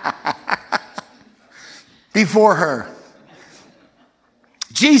 Before her.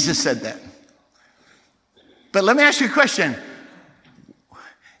 Jesus said that. But let me ask you a question.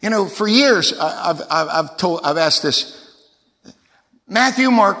 You know, for years I've asked this. Matthew,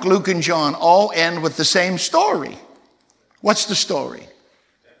 Mark, Luke, and John all end with the same story. What's the story?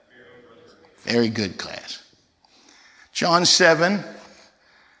 Very good, class. John 7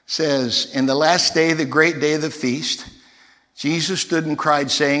 says, In the last day, the great day of the feast, Jesus stood and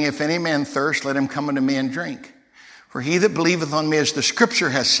cried, saying, If any man thirst, let him come unto me and drink. For he that believeth on me, as the scripture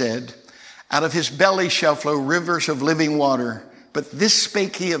has said, out of his belly shall flow rivers of living water. But this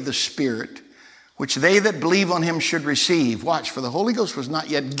spake he of the Spirit, which they that believe on him should receive. Watch, for the Holy Ghost was not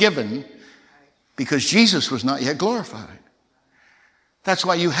yet given, because Jesus was not yet glorified. That's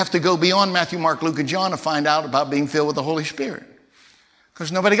why you have to go beyond Matthew, Mark, Luke, and John to find out about being filled with the Holy Spirit.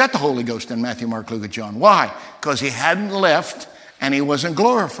 Because nobody got the Holy Ghost in Matthew, Mark, Luke, and John. Why? Because he hadn't left and he wasn't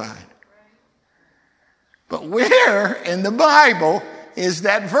glorified. But where in the Bible is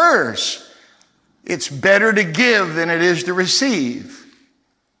that verse? It's better to give than it is to receive.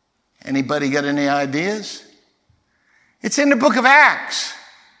 Anybody got any ideas? It's in the book of Acts.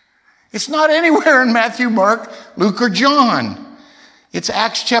 It's not anywhere in Matthew, Mark, Luke, or John. It's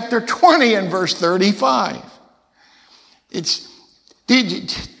Acts chapter 20 and verse 35. Let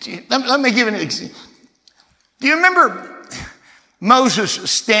me give an example. Do you remember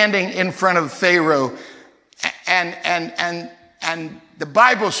Moses standing in front of Pharaoh and the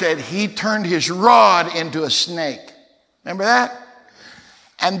Bible said he turned his rod into a snake? Remember that?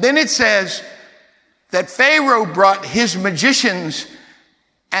 And then it says that Pharaoh brought his magicians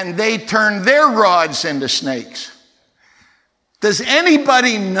and they turned their rods into snakes. Does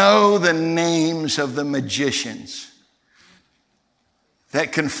anybody know the names of the magicians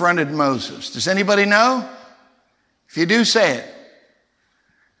that confronted Moses? Does anybody know? If you do, say it.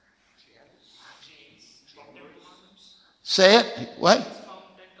 Say it. What?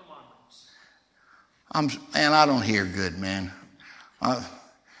 Man, I don't hear good, man.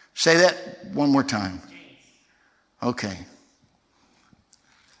 Say that one more time. Okay.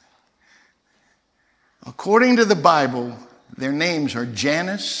 According to the Bible, their names are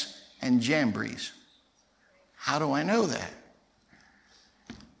Jannes and Jambres. How do I know that?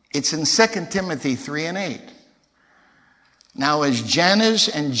 It's in 2 Timothy 3 and 8. Now as Jannes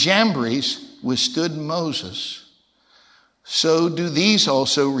and Jambres withstood Moses, so do these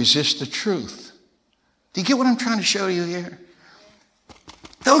also resist the truth. Do you get what I'm trying to show you here?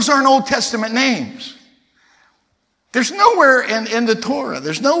 Those aren't Old Testament names. There's nowhere in the Torah.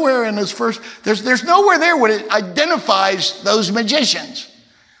 There's nowhere in those first, there's nowhere there where it identifies those magicians.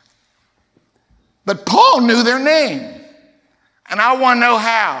 But Paul knew their name. And I want to know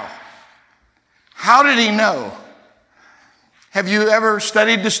how. How did he know? Have you ever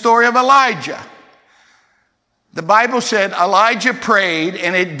studied the story of Elijah? The Bible said Elijah prayed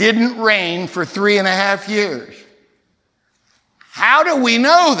and it didn't rain for 3.5 years. How do we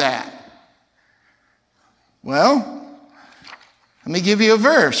know that? Well, let me give you a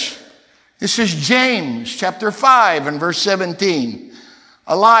verse. This is James chapter 5 and verse 17.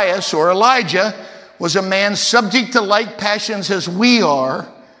 Elias, or Elijah, was a man subject to like passions as we are,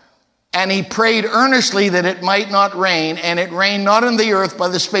 and he prayed earnestly that it might not rain, and it rained not on the earth by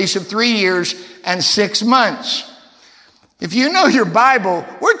the space of 3 years and 6 months. If you know your Bible,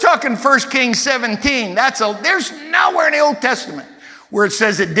 we're talking 1 Kings 17. There's nowhere in the Old Testament where it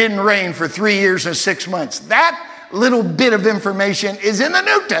says it didn't rain for 3 years and 6 months. That little bit of information is in the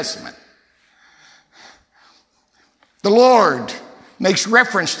New Testament. The Lord makes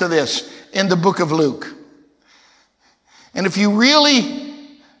reference to this in the book of Luke. And if you really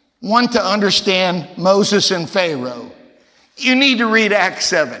want to understand Moses and Pharaoh, you need to read Acts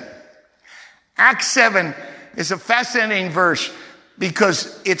 7. Acts 7 is a fascinating verse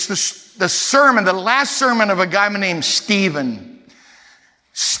because it's the sermon, the last sermon of a guy named Stephen.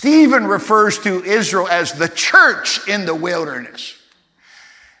 Stephen refers to Israel as the church in the wilderness.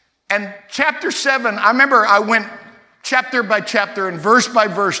 And chapter 7, I remember I went chapter by chapter and verse by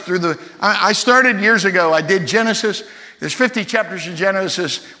verse through I started years ago. I did Genesis. There's 50 chapters in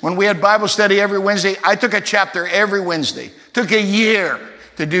Genesis. When we had Bible study every Wednesday, I took a chapter every Wednesday. Took a year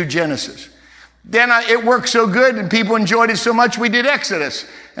to do Genesis. Then it worked so good and people enjoyed it so much, we did Exodus.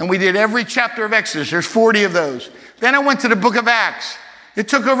 And we did every chapter of Exodus. There's 40 of those. Then I went to the book of Acts. It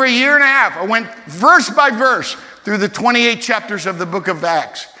took over 1.5 years. I went verse by verse through the 28 chapters of the book of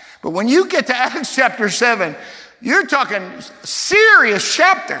Acts. But when you get to Acts chapter 7, you're talking serious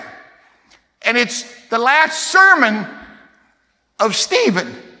chapter. And it's the last sermon of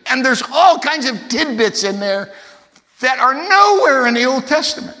Stephen. And there's all kinds of tidbits in there that are nowhere in the Old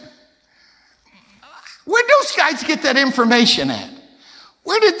Testament. Where'd those guys get that information at?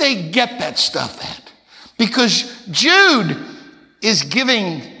 Where did they get that stuff at? Because Jude is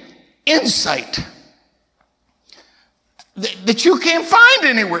giving insight that you can't find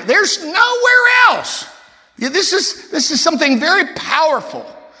anywhere. There's nowhere else. This is something very powerful.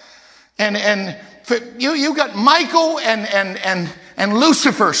 And you got Michael and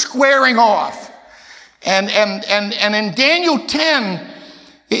Lucifer squaring off. And in Daniel 10,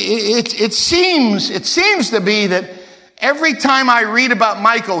 it seems to be that every time I read about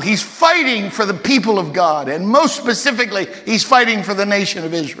Michael, he's fighting for the people of God. And most specifically, he's fighting for the nation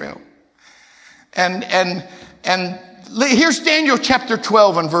of Israel. And here's Daniel chapter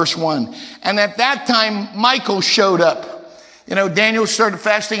 12 and verse 1. And at that time, Michael showed up. You know, Daniel started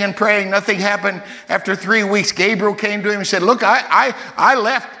fasting and praying. Nothing happened. After 3 weeks, Gabriel came to him and said, look, I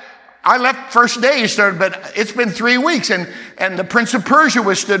left first day he started, but it's been 3 weeks. And the prince of Persia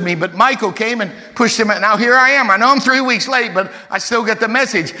withstood me. But Michael came and pushed him. Now here I am. I know I'm 3 weeks late, but I still get the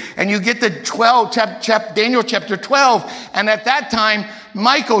message. And you get the Daniel chapter 12. And at that time,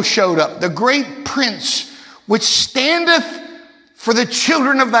 Michael showed up, the great prince, which standeth for the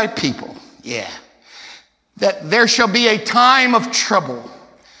children of thy people. Yeah. That there shall be a time of trouble.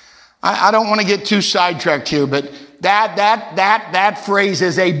 I don't want to get too sidetracked here, but that phrase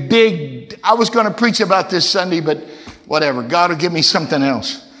is a big, I was going to preach about this Sunday, but whatever. God will give me something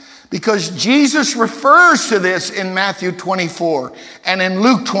else. Because Jesus refers to this in Matthew 24 and in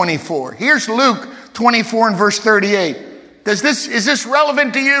Luke 24. Here's Luke 24 and verse 38. Is this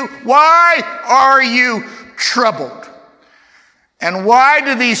relevant to you? Why are you troubled? And why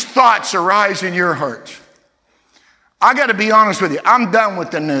do these thoughts arise in your heart? I got to be honest with you. I'm done with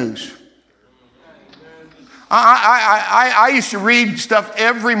the news. I used to read stuff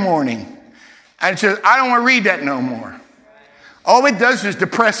every morning. And said, I don't want to read that no more. All it does is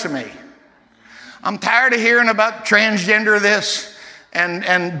depress me. I'm tired of hearing about transgender this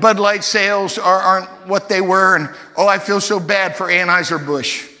and Bud Light sales aren't what they were. And, oh, I feel so bad for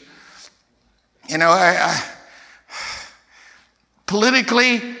Anheuser-Busch. You know,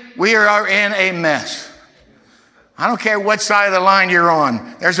 politically, we are in a mess. I don't care what side of the line you're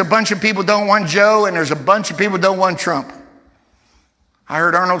on. There's a bunch of people don't want Joe, and there's a bunch of people don't want Trump. I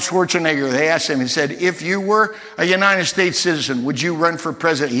heard Arnold Schwarzenegger, they asked him, he said, if you were a United States citizen, would you run for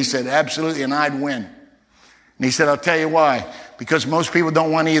president? He said, absolutely, and I'd win. And he said, I'll tell you why. Because most people don't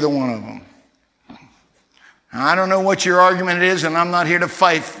want either one of them. Now, I don't know what your argument is, and I'm not here to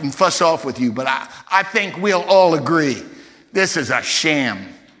fight and fuss off with you, but I think we'll all agree this is a sham.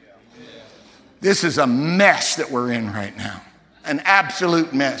 This is a mess that we're in right now. An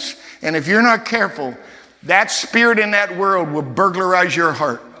absolute mess. And if you're not careful, that spirit in that world will burglarize your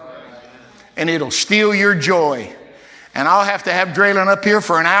heart. And it'll steal your joy. And I'll have to have Draylen up here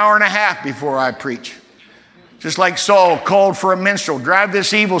for an hour and a half before I preach. Just like Saul called for a minstrel, drive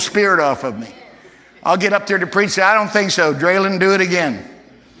this evil spirit off of me. I'll get up there to preach. I don't think so. Draylen, do it again.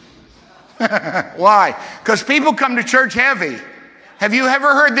 Why? Because people come to church heavy. Have you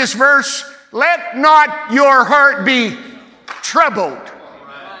ever heard this verse? Let not your heart be troubled.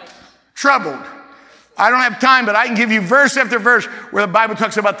 Troubled. I don't have time, but I can give you verse after verse where the Bible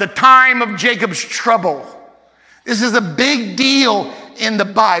talks about the time of Jacob's trouble. This is a big deal in the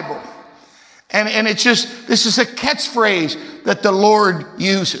Bible. And it's just, this is a catchphrase that the Lord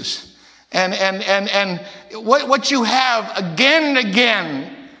uses. And what you have again and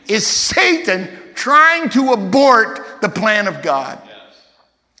again is Satan trying to abort the plan of God.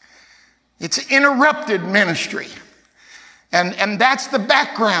 It's interrupted ministry. And that's the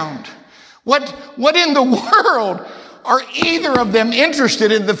background. What in the world are either of them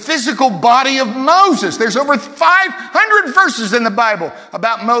interested in the physical body of Moses? There's over 500 verses in the Bible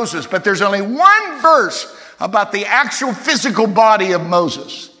about Moses, but there's only one verse about the actual physical body of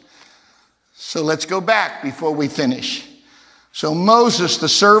Moses. So let's go back before we finish. So Moses, the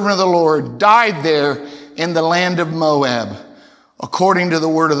servant of the Lord, died there in the land of Moab, according to the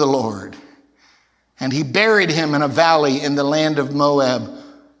word of the Lord. And he buried him in a valley in the land of Moab,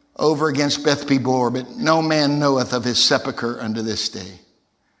 over against Beth Peor, but no man knoweth of his sepulchre unto this day.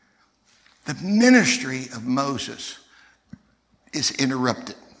 The ministry of Moses is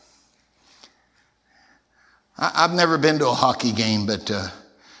interrupted. I've never been to a hockey game, but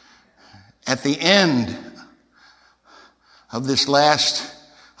at the end of this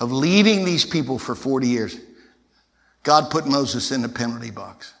of leading these people for 40 years, God put Moses in the penalty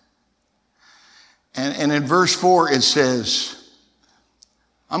box. And in verse 4 it says,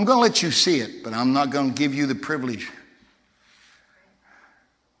 I'm going to let you see it, but I'm not going to give you the privilege.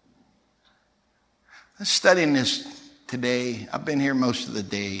 I'm studying this today. I've been here most of the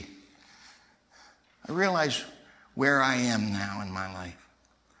day. I realize where I am now in my life.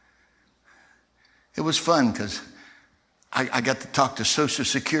 It was fun because I got to talk to Social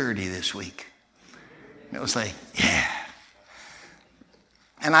Security this week. It was like, yeah.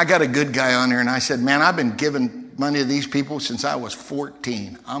 And I got a good guy on there, and I said, man, I've been giving money to these people since I was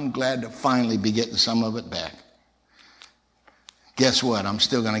 14. I'm glad to finally be getting some of it back. Guess what? I'm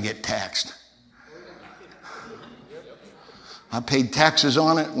still going to get taxed. I paid taxes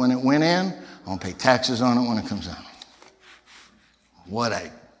on it when it went in. I'm going to pay taxes on it when it comes out. What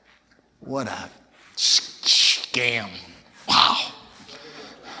a scam. Wow.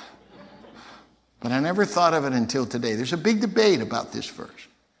 But I never thought of it until today. There's a big debate about this verse.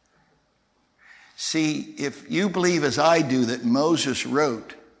 See, if you believe as I do that Moses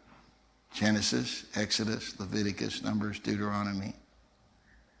wrote Genesis, Exodus, Leviticus, Numbers, Deuteronomy,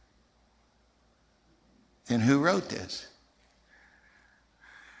 then who wrote this?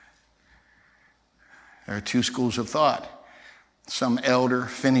 There are two schools of thought. Some elder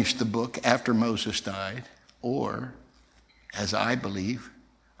finished the book after Moses died, or, as I believe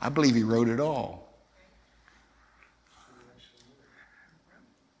he wrote it all.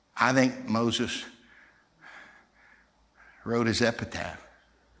 I think Moses wrote his epitaph.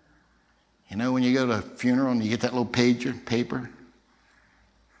 You know, when you go to a funeral and you get that little paper?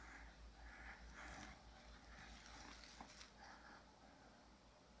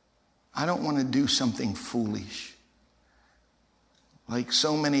 I don't want to do something foolish like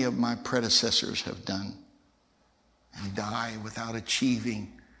so many of my predecessors have done and die without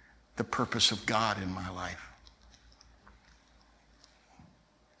achieving the purpose of God in my life.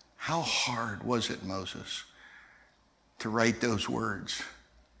 How hard was it, Moses, to write those words,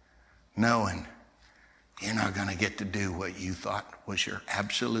 knowing you're not going to get to do what you thought was your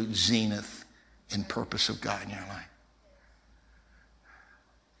absolute zenith in purpose of God in your life?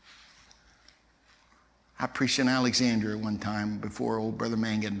 I preached in Alexandria one time before old Brother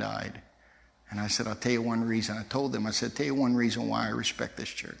Mangan died. And I said, I'll tell you one reason. I told them, I said, tell you one reason why I respect this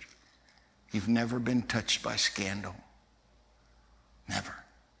church. You've never been touched by scandal. Never.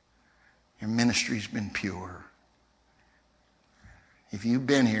 Your ministry's been pure. If you've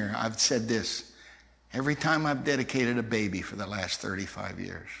been here, I've said this, Every time I've dedicated a baby for the last 35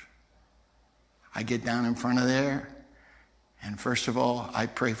 years, I get down in front of there, and first of all, I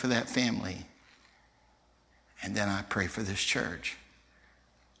pray for that family. And then I pray for this church.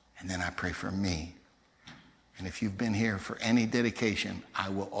 And then I pray for me. And if you've been here for any dedication, I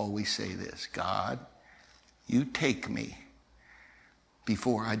will always say this: God, you take me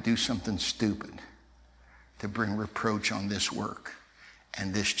before I do something stupid to bring reproach on this work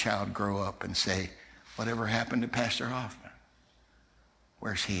and this child grow up and say, whatever happened to Pastor Hoffman?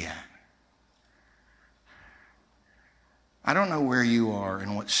 Where's he at? I don't know where you are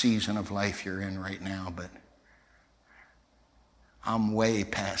and what season of life you're in right now, but I'm way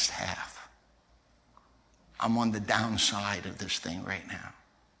past half. I'm on the downside of this thing right now.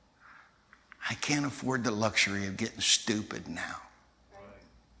 I can't afford the luxury of getting stupid now.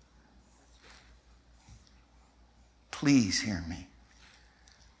 Please hear me.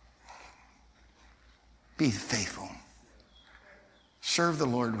 Be faithful. Serve the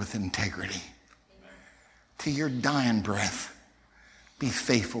Lord with integrity. To your dying breath, be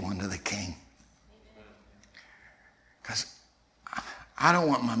faithful unto the King. Because I don't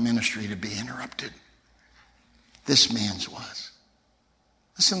want my ministry to be interrupted. This man's was.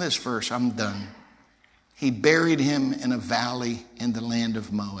 Listen to this verse. I'm done. He buried him in a valley in the land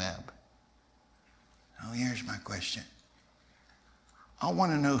of Moab. Now here's my question. I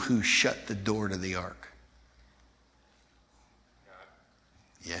want to know who shut the door to the ark.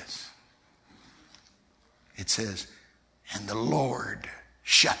 Yes. It says, and the Lord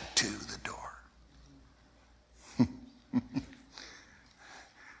shut to the door.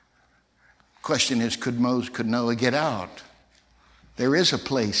 Question is, could Noah get out? There is a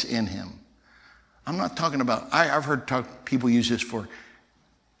place in him. I'm not talking about, I've heard people use this for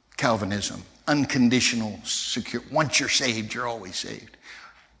Calvinism. Unconditional secure. Once you're saved, you're always saved.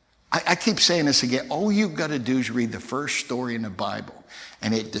 I keep saying this again. All you've got to do is read the first story in the Bible,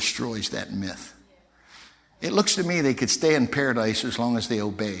 and it destroys that myth. It looks to me they could stay in paradise as long as they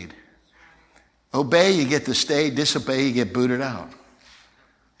obeyed. Obey, you get to stay. Disobey, you get booted out.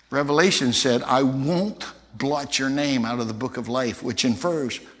 Revelation said, I won't blot your name out of the book of life, which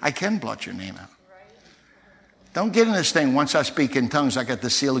infers I can blot your name out. Don't get in this thing, once I speak in tongues, I got the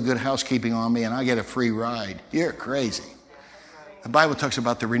seal of good housekeeping on me and I get a free ride. You're crazy. The Bible talks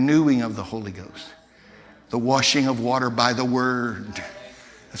about the renewing of the Holy Ghost, the washing of water by the word.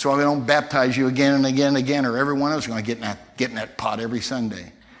 That's why we don't baptize you again and again and again, or everyone else is going to get in that pot every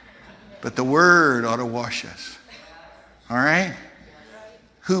Sunday. But the word ought to wash us. All right?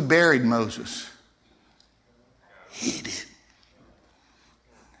 Who buried Moses? He did.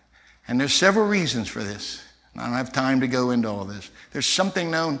 And there's several reasons for this. I don't have time to go into all this. There's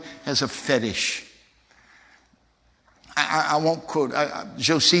something known as a fetish. I won't quote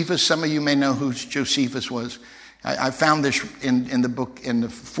Josephus. Some of you may know who Josephus was. I found this in the book, in the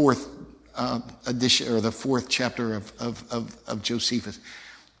fourth edition, or the fourth chapter of Josephus.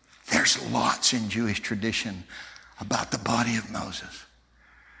 There's lots in Jewish tradition about the body of Moses.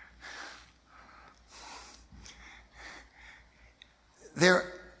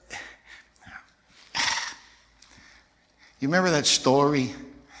 You remember that story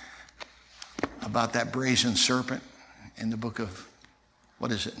about that brazen serpent in the book of,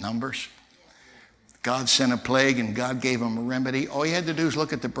 Numbers? God sent a plague and God gave him a remedy. All you had to do is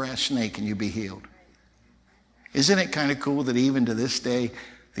look at the brass snake and you'd be healed. Isn't it kind of cool that even to this day,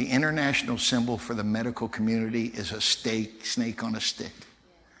 the international symbol for the medical community is a snake on a stick?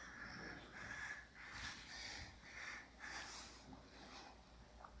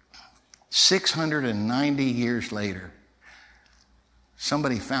 690 years later,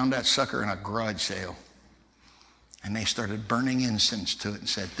 somebody found that sucker in a garage sale. And they started burning incense to it and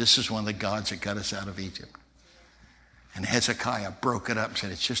said, this is one of the gods that got us out of Egypt. And Hezekiah broke it up and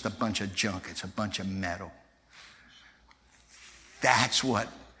said, it's just a bunch of junk. It's a bunch of metal. That's what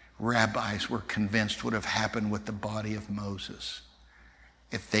rabbis were convinced would have happened with the body of Moses.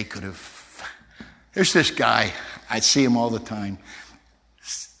 If they could have. There's this guy, I see him all the time,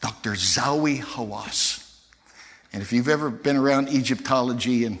 Dr. Zawi Hawass. And if you've ever been around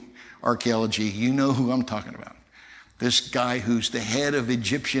Egyptology and archaeology, you know who I'm talking about. This guy who's the head of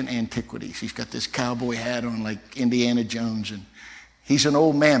Egyptian antiquities. He's got this cowboy hat on like Indiana Jones. And he's an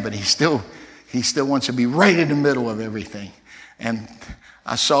old man, but he still wants to be right in the middle of everything. And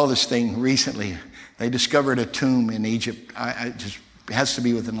I saw this thing recently. They discovered a tomb in Egypt. It has to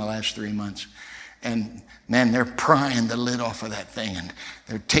be within the last 3 months. And man, they're prying the lid off of that thing. And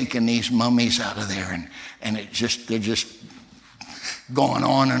they're taking these mummies out of there. And they're just going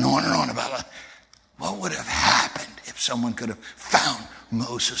on and on and on about what would have happened if someone could have found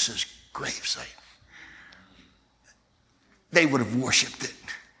Moses' gravesite. they would have worshiped it.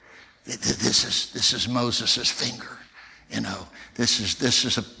 This is Moses' finger. This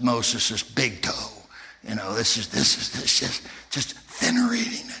is Moses' big toe. This is just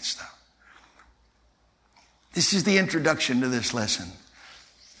venerating that stuff. This is the introduction to this lesson.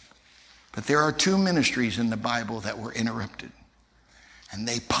 But there are two ministries in the Bible that were interrupted. And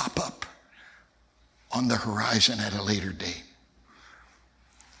they pop up on the horizon at a later date.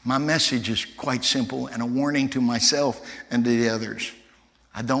 My message is quite simple and a warning to myself and to the others.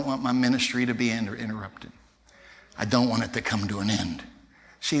 I don't want my ministry to be interrupted. I don't want it to come to an end.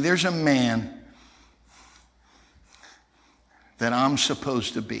 See, there's a man that I'm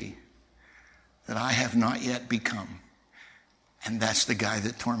supposed to be that I have not yet become. And that's the guy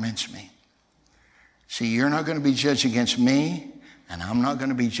that torments me. See, you're not going to be judged against me, and I'm not going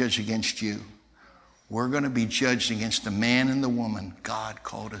to be judged against you. We're going to be judged against the man and the woman God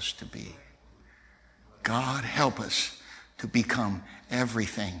called us to be. God help us to become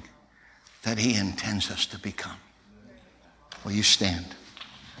everything that he intends us to become. Will you stand?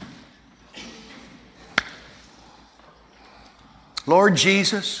 Lord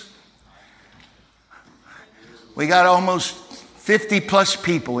Jesus, we got almost 50 plus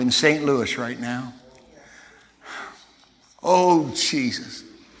people in St. Louis right now. Oh, Jesus.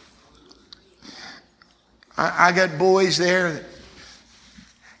 I got boys there that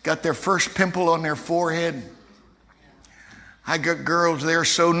got their first pimple on their forehead. I got girls there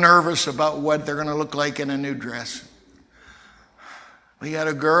so nervous about what they're going to look like in a new dress. We got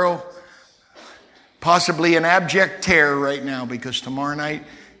a girl possibly in abject terror right now because tomorrow night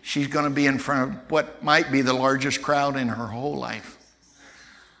she's going to be in front of what might be the largest crowd in her whole life.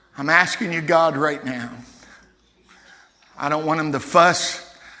 I'm asking you, God, right now. I don't want him to fuss.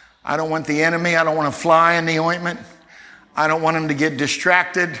 I don't want the enemy. I don't want to fly in the ointment. I don't want him to get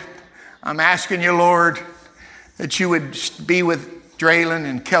distracted. I'm asking you, Lord, that you would be with Draylon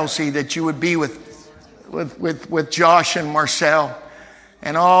and Kelsey, that you would be with Josh and Marcel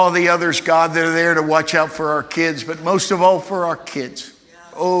and all the others, God, that are there to watch out for our kids, but most of all for our kids.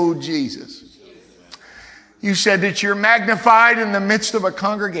 Oh, Jesus. You said that you're magnified in the midst of a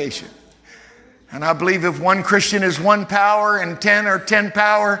congregation. And I believe if one Christian is one power and 10 are 10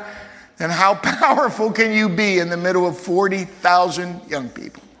 power, then how powerful can you be in the middle of 40,000 young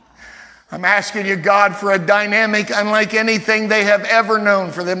people? I'm asking you, God, for a dynamic unlike anything they have ever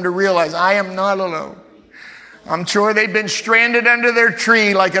known, for them to realize I am not alone. I'm sure they've been stranded under their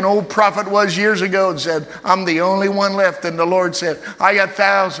tree like an old prophet was years ago and said, I'm the only one left. And the Lord said, I got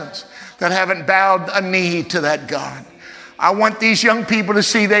thousands that haven't bowed a knee to that God. I want these young people to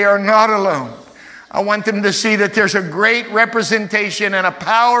see they are not alone. I want them to see that there's a great representation and a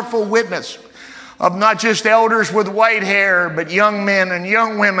powerful witness of not just elders with white hair, but young men and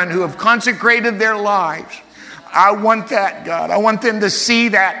young women who have consecrated their lives. I want that, God. I want them to see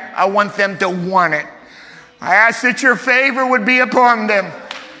that. I want them to want it. I ask that your favor would be upon them.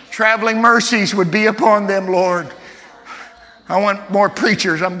 Traveling mercies would be upon them, Lord. I want more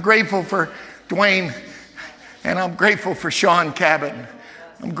preachers. I'm grateful for Dwayne, and I'm grateful for Sean Cabot.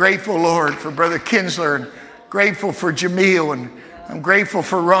 I'm grateful, Lord, for Brother Kinsler, and grateful for Jameel, and I'm grateful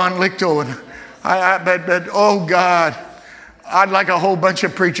for Ron Lichtel. But oh God, I'd like a whole bunch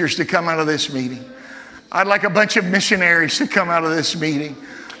of preachers to come out of this meeting. I'd like a bunch of missionaries to come out of this meeting.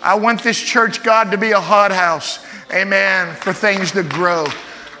 I want this church, God, to be a hothouse, amen, for things to grow.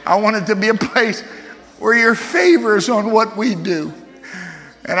 I want it to be a place where your favor is on what we do.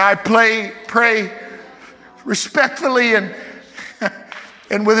 And I pray respectfully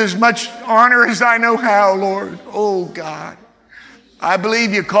and with as much honor as I know how, Lord. Oh, God. I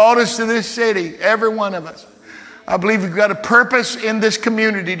believe you called us to this city, every one of us. I believe you've got a purpose in this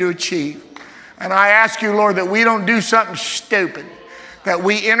community to achieve. And I ask you, Lord, that we don't do something stupid, that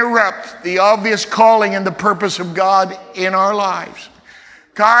we interrupt the obvious calling and the purpose of God in our lives.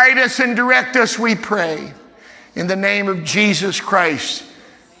 Guide us and direct us, we pray. In the name of Jesus Christ,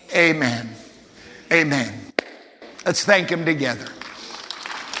 amen. Amen. Let's thank him together.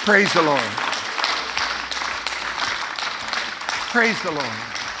 Praise the Lord. Praise the Lord.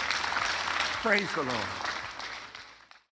 Praise the Lord.